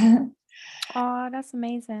gifts. Oh, that's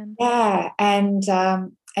amazing. Yeah. And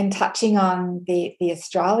touching on the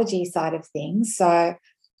astrology side of things. So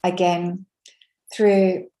again,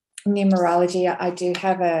 through numerology, I do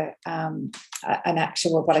have an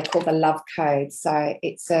actual, what I call the love code. So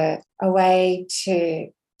it's a way to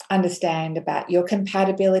understand about your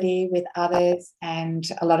compatibility with others. And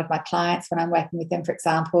a lot of my clients, when I'm working with them, for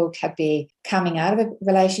example, could be coming out of a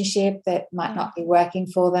relationship that might not be working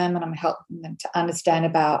for them, and I'm helping them to understand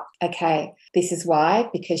about, okay, this is why,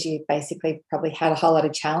 because you basically probably had a whole lot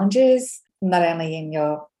of challenges, not only in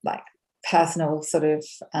your personal sort of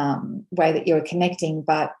way that you're connecting,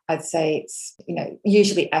 but I'd say it's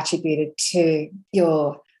usually attributed to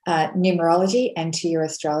your numerology and to your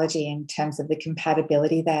astrology in terms of the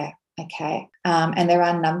compatibility there. Okay. And there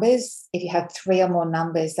are numbers. If you have 3 or more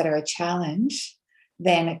numbers that are a challenge,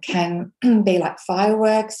 then it can be like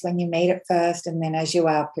fireworks when you meet at first, and then as you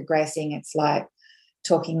are progressing, it's like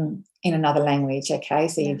talking in another language. Okay.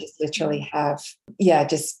 So you just literally have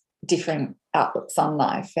just different outlooks on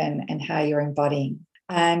life and how you're embodying.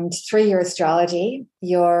 And through your astrology,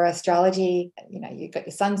 you've got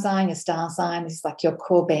your sun sign, your star sign, this is like your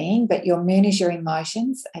core being, but your moon is your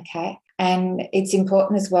emotions, okay? And it's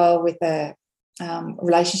important as well with a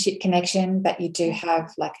relationship connection that you do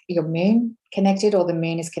have like your moon connected, or the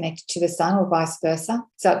moon is connected to the sun, or vice versa.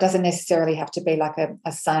 So it doesn't necessarily have to be like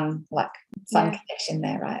a sun connection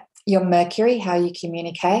there, right? Your Mercury, how you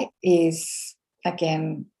communicate, is,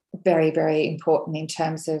 again, very, very important in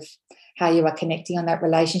terms of how you are connecting on that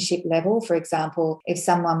relationship level. For example, if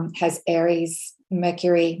someone has Aries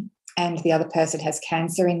Mercury and the other person has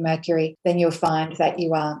Cancer in Mercury, then you'll find that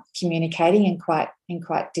you are communicating in quite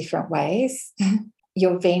different ways.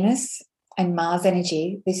 Your Venus and Mars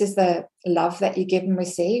energy, this is the love that you give and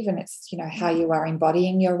receive, and it's how you are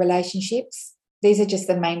embodying your relationships. These are just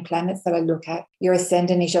the main planets that I look at. Your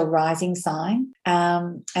ascendant is your rising sign,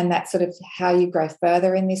 and that's sort of how you grow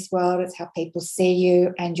further in this world. It's how people see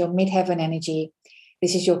you. And your midheaven energy,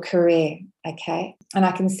 this is your career, okay? And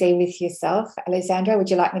I can see with yourself, Alessandra, would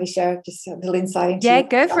you like me to share just a little insight into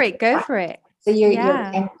go for it. So you're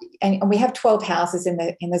and we have 12 houses in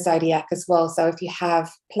the zodiac as well. So if you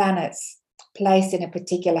have planets placed in a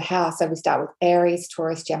particular house, so we start with Aries,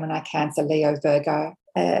 Taurus, Gemini, Cancer, Leo, Virgo,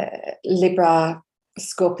 Libra,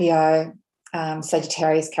 Scorpio,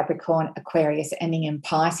 Sagittarius, Capricorn, Aquarius, ending in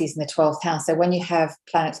Pisces in the 12th house. So when you have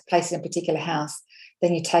planets placed in a particular house,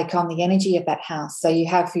 then you take on the energy of that house. So you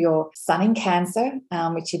have your sun in Cancer,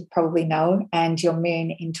 which you probably know, and your moon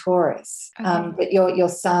in Taurus. Okay. But your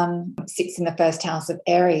sun sits in the first house of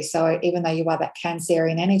Aries. So even though you are that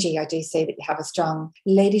Cancerian energy, I do see that you have a strong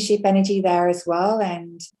leadership energy there as well.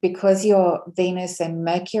 And because your Venus and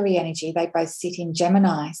Mercury energy, they both sit in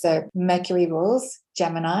Gemini. So Mercury rules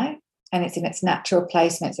Gemini, and it's in its natural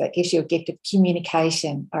placement. So it gives you a gift of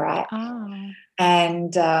communication, all right? Oh.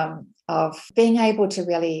 And of being able to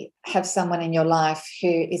really have someone in your life who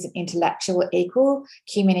is an intellectual equal.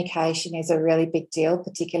 Communication is a really big deal,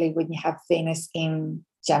 particularly when you have Venus in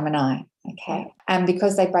Gemini. Okay. And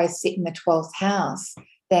because they both sit in the 12th house,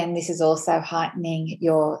 then this is also heightening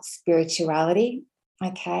your spirituality.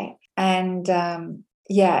 Okay. And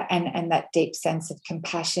and that deep sense of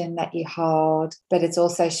compassion that you hold, but it's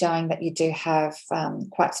also showing that you do have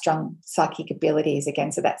quite strong psychic abilities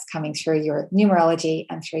again. So that's coming through your numerology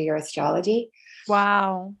and through your astrology.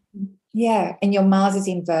 Wow. Yeah. And your Mars is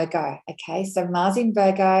in Virgo. Okay. So Mars in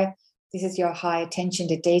Virgo, this is your high attention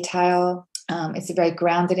to detail. It's a very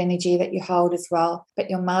grounded energy that you hold as well. But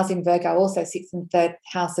your Mars in Virgo also sits in the 3rd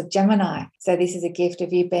house of Gemini. So this is a gift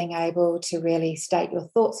of you being able to really state your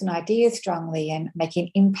thoughts and ideas strongly and make an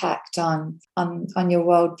impact on your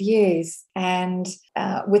worldviews. And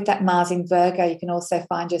with that Mars in Virgo, you can also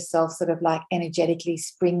find yourself sort of like energetically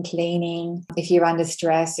spring cleaning. If you're under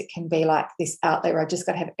stress, it can be like this outlet where I've just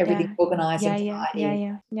got to have everything organised and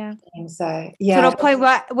tidy. Yeah. And so, To the point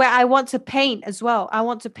where I want to paint as well. I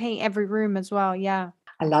want to paint every room as well. Yeah.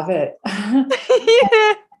 I love it.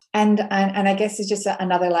 Yeah. And I guess it's just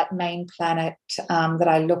another like main planet that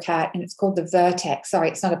I look at, and it's called the Vertex. Sorry,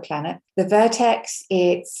 it's not a planet. The Vertex,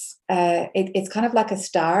 it's kind of like a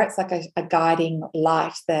star. It's like a guiding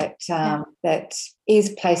light that is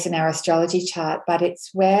placed in our astrology chart, but it's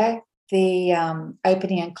where the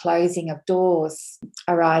opening and closing of doors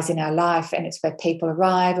arise in our life, and it's where people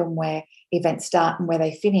arrive and where events start and where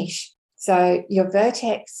they finish. So your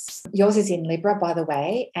Vertex, yours is in Libra, by the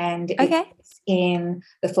way, and it's in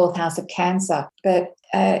the 4th house of Cancer. But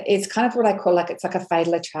it's kind of what I call it's like a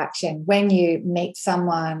fatal attraction. When you meet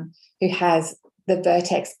someone who has the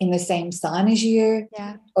Vertex in the same sign as you,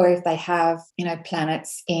 or if they have,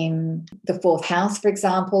 planets in the 4th house, for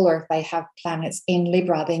example, or if they have planets in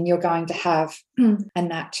Libra, then you're going to have a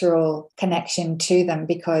natural connection to them,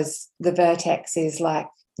 because the Vertex is like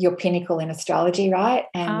your pinnacle in astrology, right?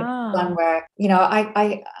 And one where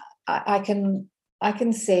I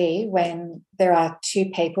can see when there are two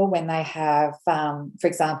people, when they have for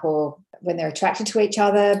example, when they're attracted to each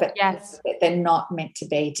other, but they're not meant to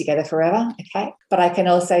be together forever. Okay. But I can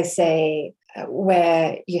also see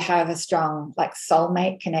where you have a strong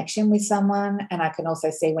soulmate connection with someone, and I can also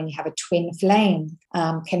see when you have a twin flame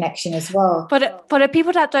connection as well. But for the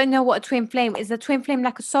people that don't know what a twin flame is, a twin flame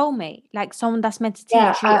like a soulmate, like someone that's meant to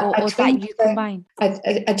teach you, or that you combine?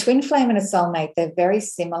 A twin flame and a soulmate, they're very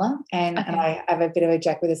similar, and I have a bit of a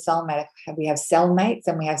joke with a soulmate. We have cellmates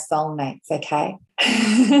and we have soulmates. Okay.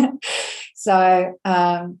 So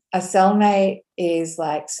a soulmate is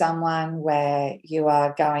like someone where you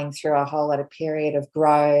are going through a whole lot of period of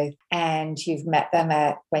growth, and you've met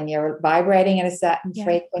them when you're vibrating at a certain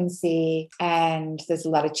frequency, and there's a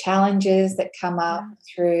lot of challenges that come up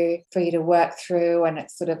for you to work through, and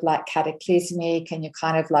it's sort of like cataclysmic, and you're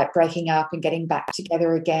kind of like breaking up and getting back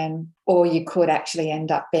together again. Or you could actually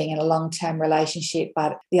end up being in a long-term relationship,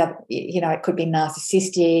 but the other, it could be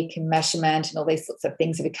narcissistic, enmeshment, and all these sorts of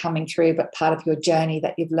things that are coming through, but part of your journey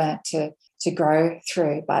that you've learnt to grow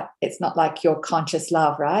through. But it's not like your conscious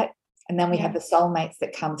love, right? And then we have the soulmates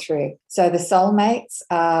that come through. So the soulmates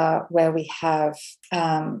are where we have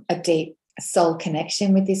a deep soul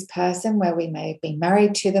connection with this person, where we may have been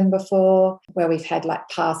married to them before, where we've had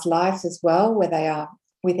past lives as well, where they are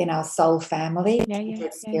within our soul family,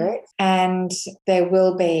 spirit. And there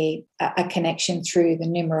will be a connection through the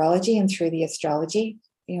numerology and through the astrology,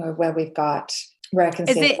 where we've got, where I can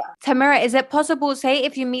see. Tameera, is it possible, say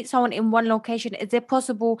if you meet someone in one location, is it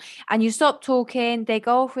possible, and you stop talking, they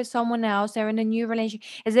go off with someone else, they're in a new relationship,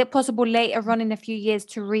 is it possible later on in a few years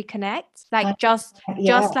to reconnect?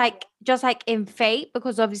 Just like in fate,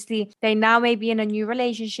 because obviously they now may be in a new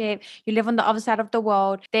relationship, you live on the other side of the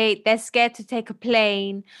world, they're scared to take a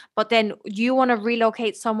plane, but then you want to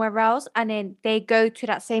relocate somewhere else, and then they go to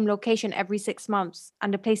that same location every 6 months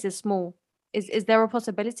and the place is small. Is there a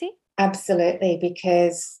possibility? Absolutely,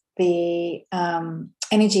 because the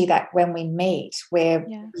energy that when we meet, we're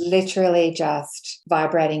literally just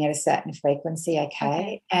vibrating at a certain frequency,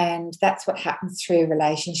 okay? And that's what happens through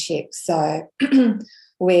relationships. So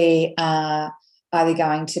we are either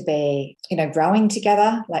going to be, growing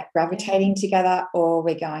together, like gravitating together, or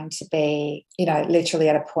we're going to be, literally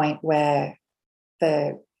at a point where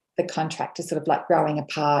the contract is sort of like growing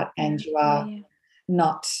apart, and you are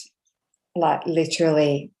not like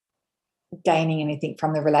literally gaining anything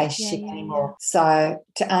from the relationship anymore. So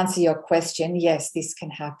to answer your question, yes, this can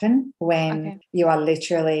happen when you are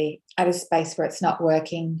literally at a space where it's not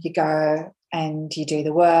working. You go and you do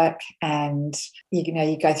the work, and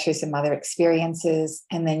you go through some other experiences,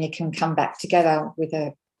 and then you can come back together with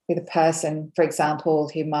a person, for example,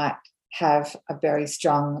 who might have a very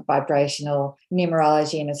strong vibrational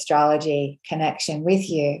numerology and astrology connection with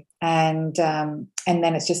you. And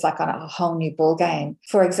then it's just like on a whole new ball game.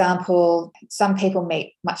 For example, some people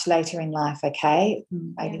meet much later in life, okay?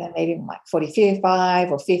 Maybe they meet in like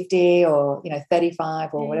 45 or 50 or, 35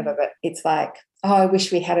 or whatever. But it's like, oh, I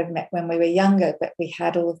wish we had met when we were younger, but we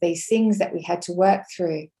had all of these things that we had to work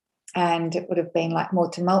through, and it would have been like more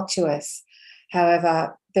tumultuous.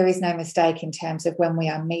 However, there is no mistake in terms of when we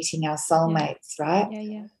are meeting our soulmates, right?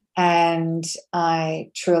 Yeah. And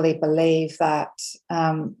I truly believe that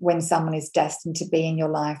when someone is destined to be in your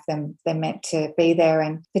life, then they're meant to be there.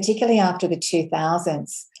 And particularly after the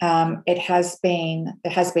 2000s, it has been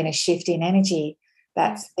a shift in energy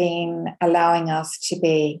that's been allowing us to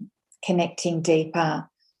be connecting deeper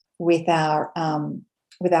with our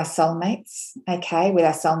soulmates, okay, with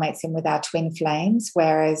our soulmates and with our twin flames,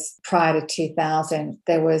 whereas prior to 2000,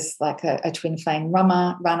 there was like a twin flame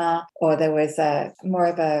runner, or there was more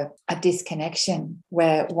of a disconnection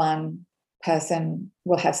where one person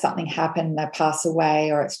will have something happen, they pass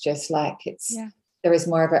away, or it's just like there is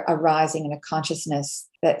more of a rising and a consciousness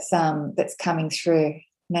that's coming through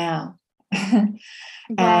now.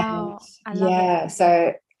 Wow, I love it.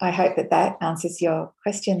 So I hope that answers your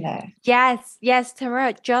question there. Yes,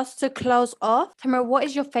 Tameera, just to close off, Tameera, what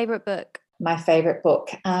is your favorite book? My favorite book?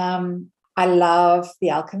 I love The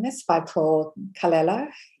Alchemist by Paul Coelho.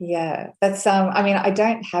 Yeah, that's I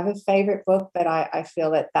don't have a favorite book, but I feel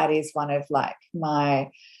that is one of like my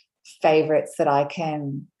favorites that I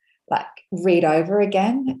can like read over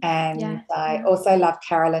again. And I also love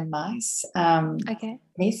Carolyn Mice.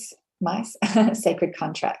 Mice, Sacred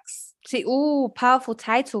Contracts. See, powerful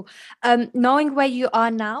title. Knowing where you are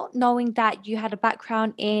now, knowing that you had a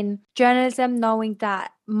background in journalism, knowing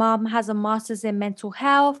that mom has a master's in mental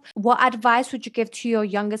health, what advice would you give to your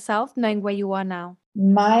younger self, knowing where you are now?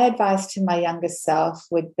 My advice to my younger self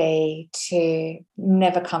would be to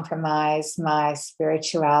never compromise my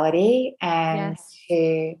spirituality, and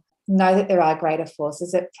to know that there are greater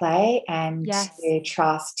forces at play, and to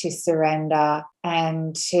trust, to surrender,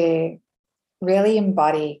 and to really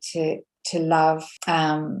embody, to love,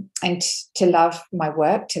 and to love my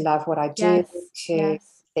work, to love what I do, to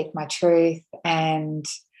speak my truth, and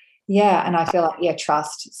I feel like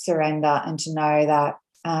trust, surrender, and to know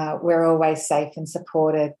that we're always safe and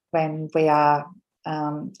supported when we are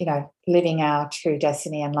living our true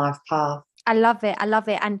destiny and life path. I love it.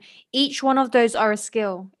 And each one of those are a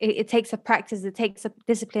skill. It takes a practice, it takes a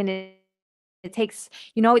discipline, it takes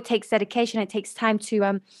dedication, it takes time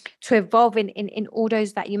to evolve in all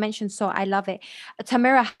those that you mentioned. So I love it.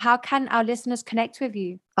 Tameera, how can our listeners connect with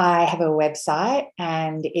you? I have a website,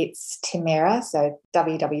 and it's Tameera, so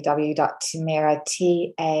www.tameera,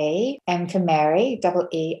 T-A-M for Mary,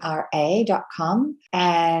 EERA.com.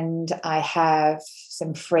 And I have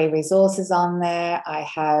some free resources on there. I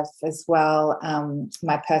have as well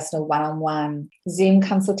my personal one-on-one Zoom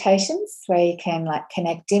consultations where you can like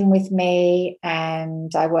connect in with me,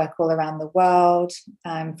 and I work all around the world.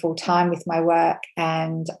 I'm full-time with my work,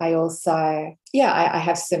 and I also, I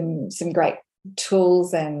have some great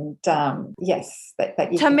tools and that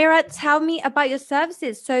you Tameera, tell me about your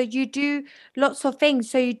services. So you do lots of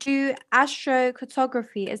things. So you do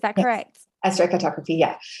astrocartography, is that correct? Astrocartography,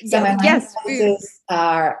 yeah. So my main services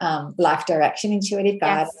are life direction, intuitive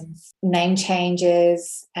guidance, name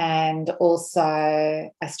changes, and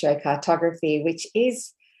also astrocartography, which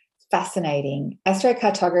is fascinating.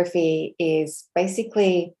 Astrocartography is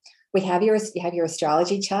basically you have your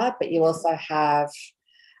astrology chart, but you also have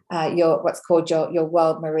your what's called your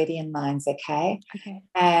world meridian lines, okay?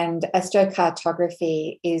 And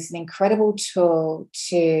astrocartography is an incredible tool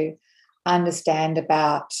to understand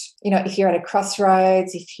about, if you're at a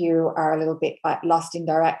crossroads, if you are a little bit like lost in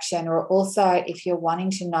direction, or also if you're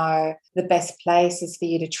wanting to know the best places for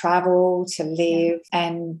you to travel, to live.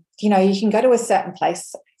 And, you can go to a certain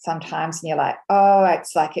place sometimes and you're like, oh,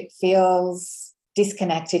 it's like it feels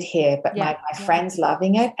disconnected here, but my friend's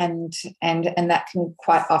loving it, and that can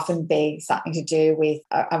quite often be something to do with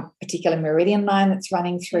a particular meridian line that's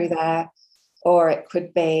running through there, or it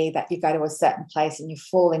could be that you go to a certain place and you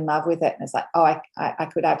fall in love with it, and it's like, oh, I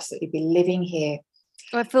could absolutely be living here,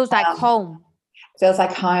 or it feels like home. Feels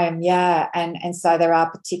like home, and so there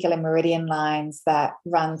are particular meridian lines that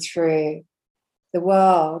run through the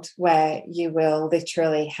world where you will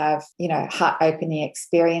literally have, heart-opening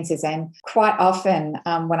experiences. And quite often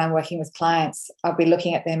when I'm working with clients, I'll be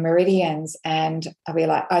looking at their meridians and I'll be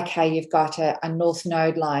like, okay, you've got a North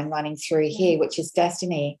Node line running through here, which is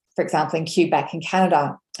destiny, for example, in Quebec in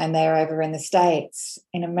Canada. and they're over in the States,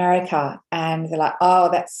 in America, and they're like, oh,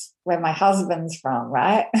 that's where my husband's from,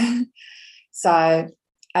 right? So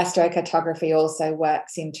astrocartography also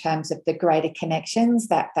works in terms of the greater connections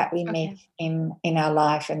that we meet in our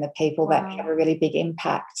life, and the people that have a really big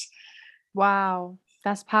impact. Wow,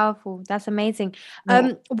 that's powerful. That's amazing.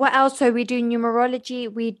 Yeah. What else? So we do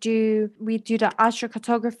numerology, we do the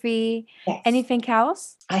astrocartography. Yes. Anything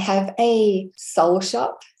else? I have a soul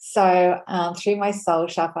shop. So through my soul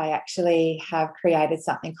shop, I actually have created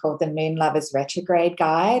something called the Moon Lovers Retrograde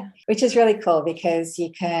Guide, which is really cool because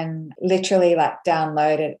you can literally like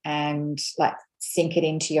download it and like sync it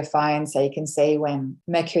into your phone so you can see when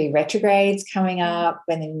Mercury retrograde's coming up,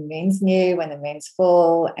 when the moon's new, when the moon's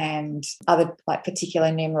full, and other like particular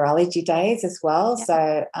numerology days as well.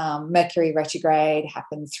 So Mercury retrograde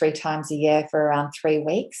happens 3 times a year for around 3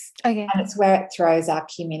 weeks. Okay. And it's where it throws our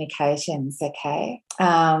communications, okay?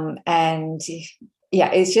 And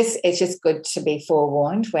yeah, it's just good to be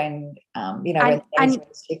forewarned when when things are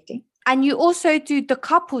shifting. And you also do the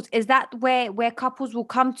couples. Is that where couples will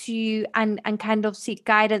come to you and kind of seek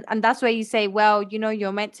guidance? And that's where you say, well,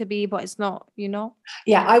 you're meant to be, but it's not,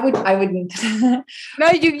 Yeah, I wouldn't. No,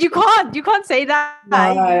 you can't say that. No,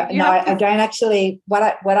 I don't actually.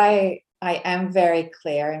 What I am very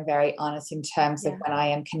clear and very honest in terms of when I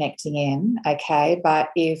am connecting in, okay? But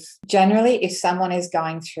if someone is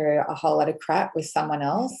going through a whole lot of crap with someone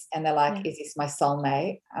else and they're like, is this my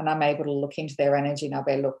soulmate? And I'm able to look into their energy and I'll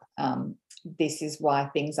be, look, this is why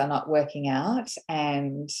things are not working out,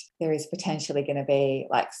 and there is potentially going to be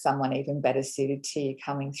like someone even better suited to you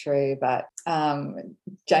coming through. But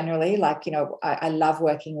generally, like, I love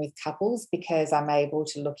working with couples because I'm able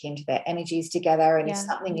to look into their energies together, and if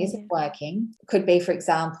something isn't working, it could be, for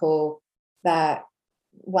example, that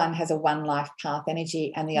one has a 1 life path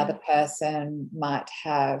energy and the other person might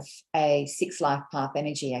have a 6 life path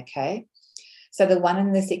energy, okay? So the 1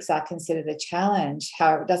 and the 6 are considered a challenge.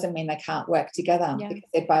 However, it doesn't mean they can't work together because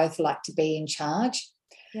they both like to be in charge.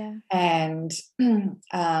 Yeah. And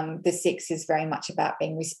the 6 is very much about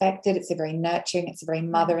being respected. It's a very nurturing, it's a very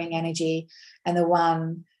mothering energy. And the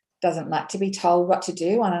 1 doesn't like to be told what to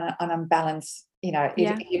do on an unbalanced,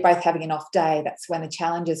 if you're both having an off day, that's when the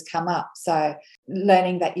challenges come up. So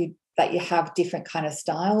learning that you have different kind of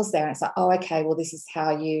styles there, and it's like, oh, okay, well, this is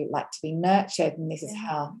how you like to be nurtured, and this is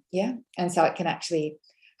how, and so it can actually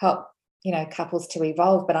help, couples to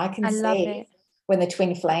evolve. But I can see when the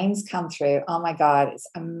twin flames come through, oh my God, it's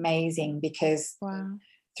amazing, because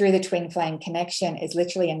through the twin flame connection is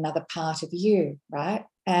literally another part of you, right?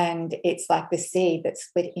 And it's like the seed that's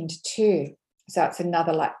split into 2. So it's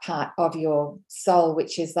another like part of your soul,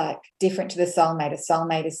 which is like different to the soulmate. A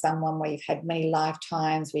soulmate is someone where you've had many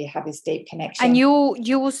lifetimes, where you have this deep connection. And you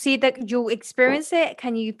will see that, you'll experience it.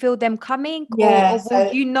 Can you feel them coming? Yeah. Or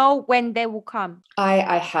will you know when they will come?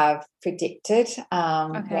 I have predicted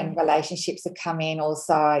when relationships have come in.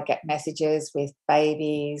 Also, I get messages with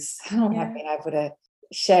babies. I've been able to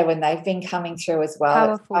share when they've been coming through as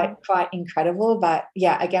well. Powerful. It's quite incredible. But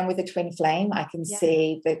yeah, again, with the twin flame, I can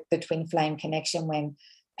see the twin flame connection when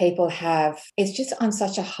people have, it's just on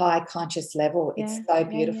such a high conscious level. It's so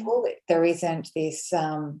beautiful. There isn't this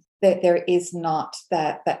there is not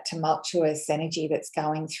that tumultuous energy that's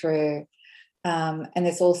going through. And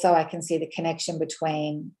there's also, I can see the connection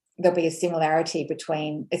between, there'll be a similarity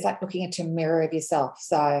between, it's like looking into a mirror of yourself.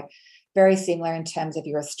 So very similar in terms of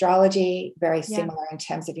your astrology, very similar in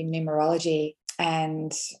terms of your numerology.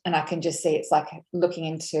 And I can just see it's like looking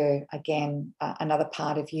into, again, another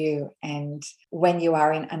part of you. And when you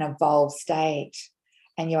are in an evolved state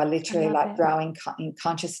and you are literally like growing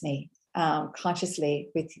consciously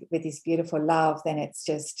with this beautiful love, then it's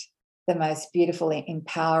just the most beautifully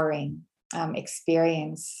empowering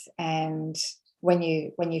experience. And when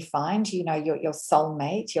you find, your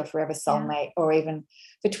soulmate, your forever soulmate, or even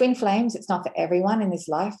for twin flames, it's not for everyone in this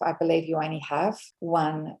life. I believe you only have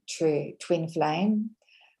one true twin flame,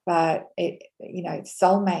 but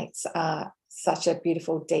soulmates are such a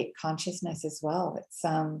beautiful, deep consciousness as well. It's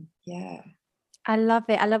I love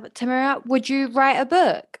it. Tameera, would you write a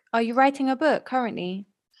book? Are you writing a book currently?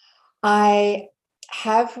 I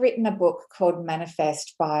have written a book called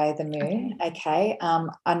Manifest by the Moon. Okay.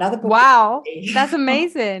 Another book. Wow, that's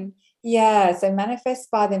amazing. Yeah. So Manifest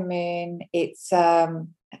by the Moon, it's and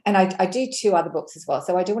I do 2 other books as well.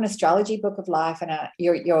 So I do an astrology book of life and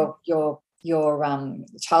your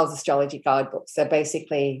child's astrology guidebook. So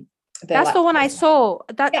basically that's like the one I saw.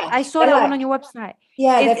 I saw that one on your website.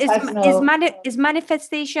 Yeah, is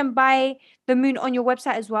manifestation by the moon on your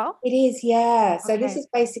website as well? It is, yeah. So this is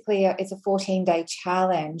basically it's a 14-day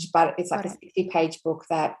challenge, but it's like a 60-page book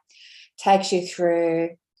that takes you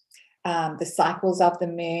through the cycles of the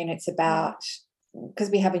moon. It's about, because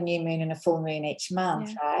we have a new moon and a full moon each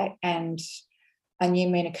month, right? And a new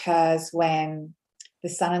moon occurs when the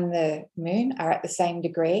sun and the moon are at the same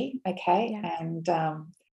degree, okay? And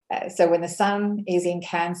so when the sun is in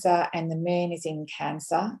Cancer and the moon is in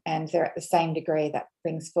Cancer and they're at the same degree, that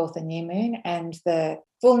brings forth a new moon. And the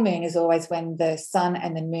full moon is always when the sun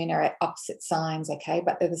and the moon are at opposite signs, okay?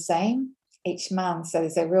 But they're the same each month. So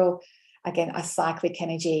there's a real, again, a cyclic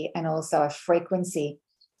energy and also a frequency.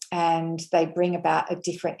 And they bring about a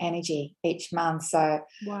different energy each month. So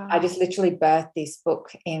I just literally birthed this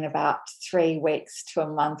book in about 3 weeks to a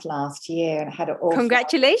month last year, and I had it all.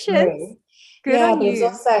 Congratulations. Good on but you. it's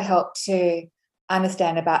also helped to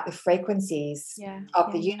understand about the frequencies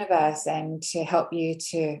of the universe and to help you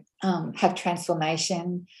to have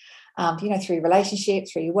transformation, through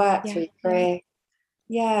relationships, through your work, through your career.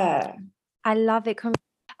 Yeah. I love it.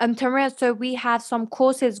 Tameera, so we have some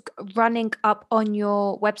courses running up on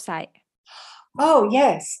your website. Oh,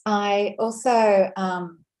 yes. I also,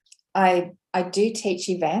 I do teach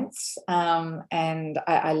events, and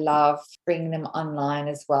I love bringing them online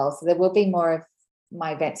as well. So there will be more of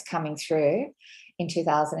my events coming through in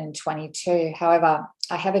 2022. However,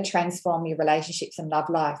 I have a Transform Your Relationships and Love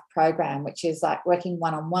Life program, which is like working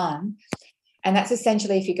one-on-one. And that's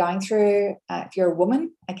essentially if you're going through, if you're a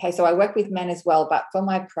woman, okay, so I work with men as well, but for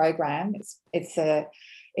my program, this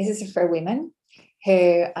is for women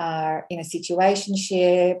who are in a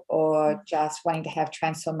situationship or just wanting to have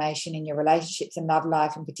transformation in your relationships and love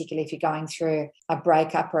life, and particularly if you're going through a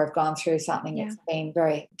breakup or have gone through something that's been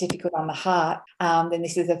very difficult on the heart, then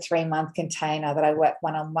this is a 3-month container that I work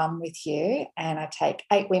one-on-one with you, and I take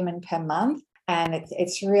 8 women per month. And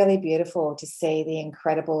it's really beautiful to see the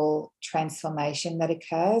incredible transformation that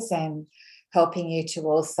occurs, and helping you to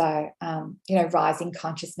also, rise in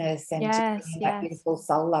consciousness and to bring in that beautiful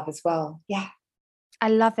soul love as well. Yeah. I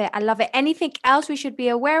love it. I love it. Anything else we should be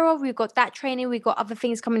aware of? We've got that training. We've got other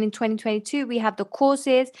things coming in 2022. We have the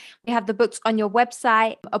courses. We have the books on your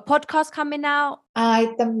website. A podcast coming out.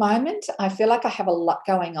 At the moment, I feel like I have a lot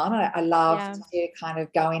going on. I love to kind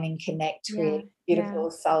of go in and connect with beautiful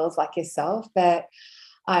souls like yourself. But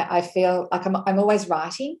I feel like I'm always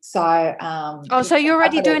writing. So so you're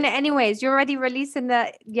already doing it anyways. You're already releasing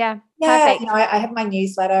the perfect. I have my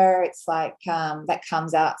newsletter. It's like that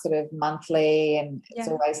comes out sort of monthly, and it's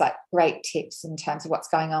always like great tips in terms of what's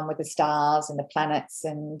going on with the stars and the planets.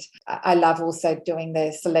 And I love also doing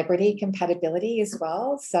the celebrity compatibility as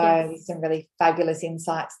well. So there's some really fabulous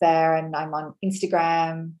insights there. And I'm on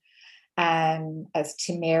Instagram and as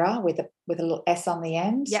Tameera with a little S on the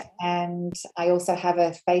end. And I also have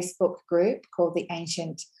a Facebook group called the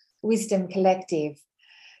Ancient Wisdom Collective.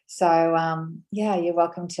 So you're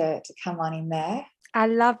welcome to come on in there. I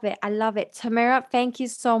love it. I love it. Tameera, thank you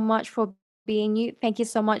so much for being you. Thank you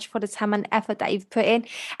so much for the time and effort that you've put in,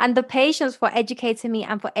 and the patience for educating me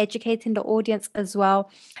and for educating the audience as well.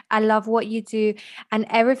 I love what you do, and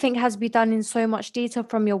everything has been done in so much detail,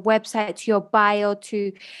 from your website to your bio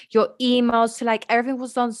to your emails to like everything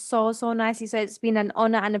was done so nicely. So it's been an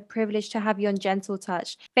honor and a privilege to have you on Gentle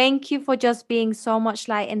Touch. Thank you for just being so much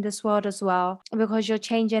light in this world as well, because you're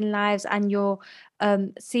changing lives and you're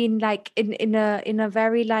seen like in a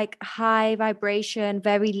very like high vibration,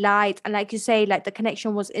 very light, and like you say, like the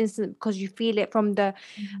connection was instant because you feel it from the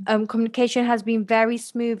communication has been very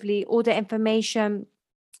smoothly. All the information,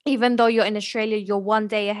 even though you're in Australia, you're 1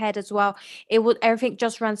 day ahead as well. Everything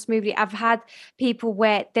just ran smoothly. I've had people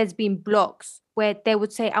where there's been blocks where they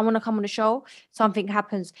would say, I want to come on the show. Something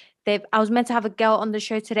happens. I was meant to have a girl on the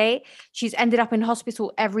show today. She's ended up in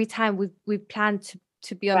hospital every time we've planned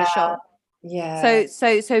to be on the show. Yeah.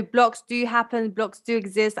 So blocks do happen, blocks do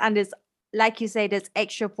exist, and there's, like you say, there's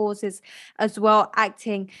extra forces as well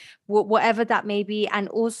acting, whatever that may be. And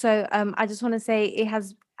also, I just want to say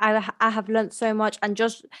I have learned so much, and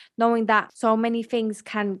just knowing that so many things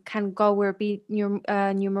can go where it be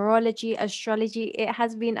numerology, astrology. It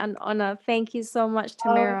has been an honor. Thank you so much,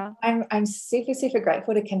 Tameera. I'm super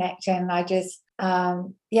grateful to connect, and I just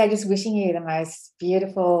just wishing you the most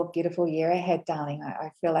beautiful year ahead, darling. I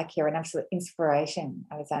feel like you're an absolute inspiration,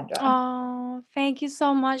 Alessandra. Oh, thank you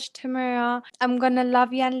so much, Tameera. I'm gonna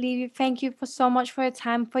love you and leave you. Thank you so much for your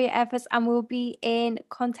time, for your efforts, and we'll be in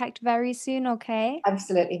contact very soon, okay?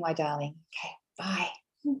 Absolutely, my darling. Okay, bye.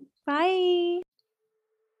 Bye.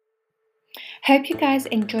 Hope you guys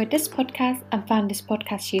enjoyed this podcast and found this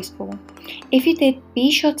podcast useful. If you did, be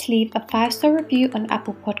sure to leave a 5-star review on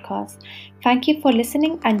Apple Podcasts. Thank you for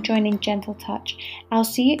listening and joining Gentle Touch. I'll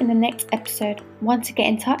see you in the next episode. Want to get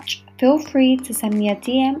in touch? Feel free to send me a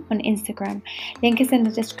DM on Instagram. Link is in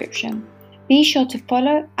the description. Be sure to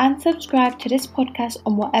follow and subscribe to this podcast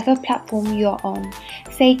on whatever platform you're on.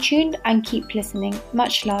 Stay tuned and keep listening.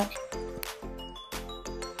 Much love.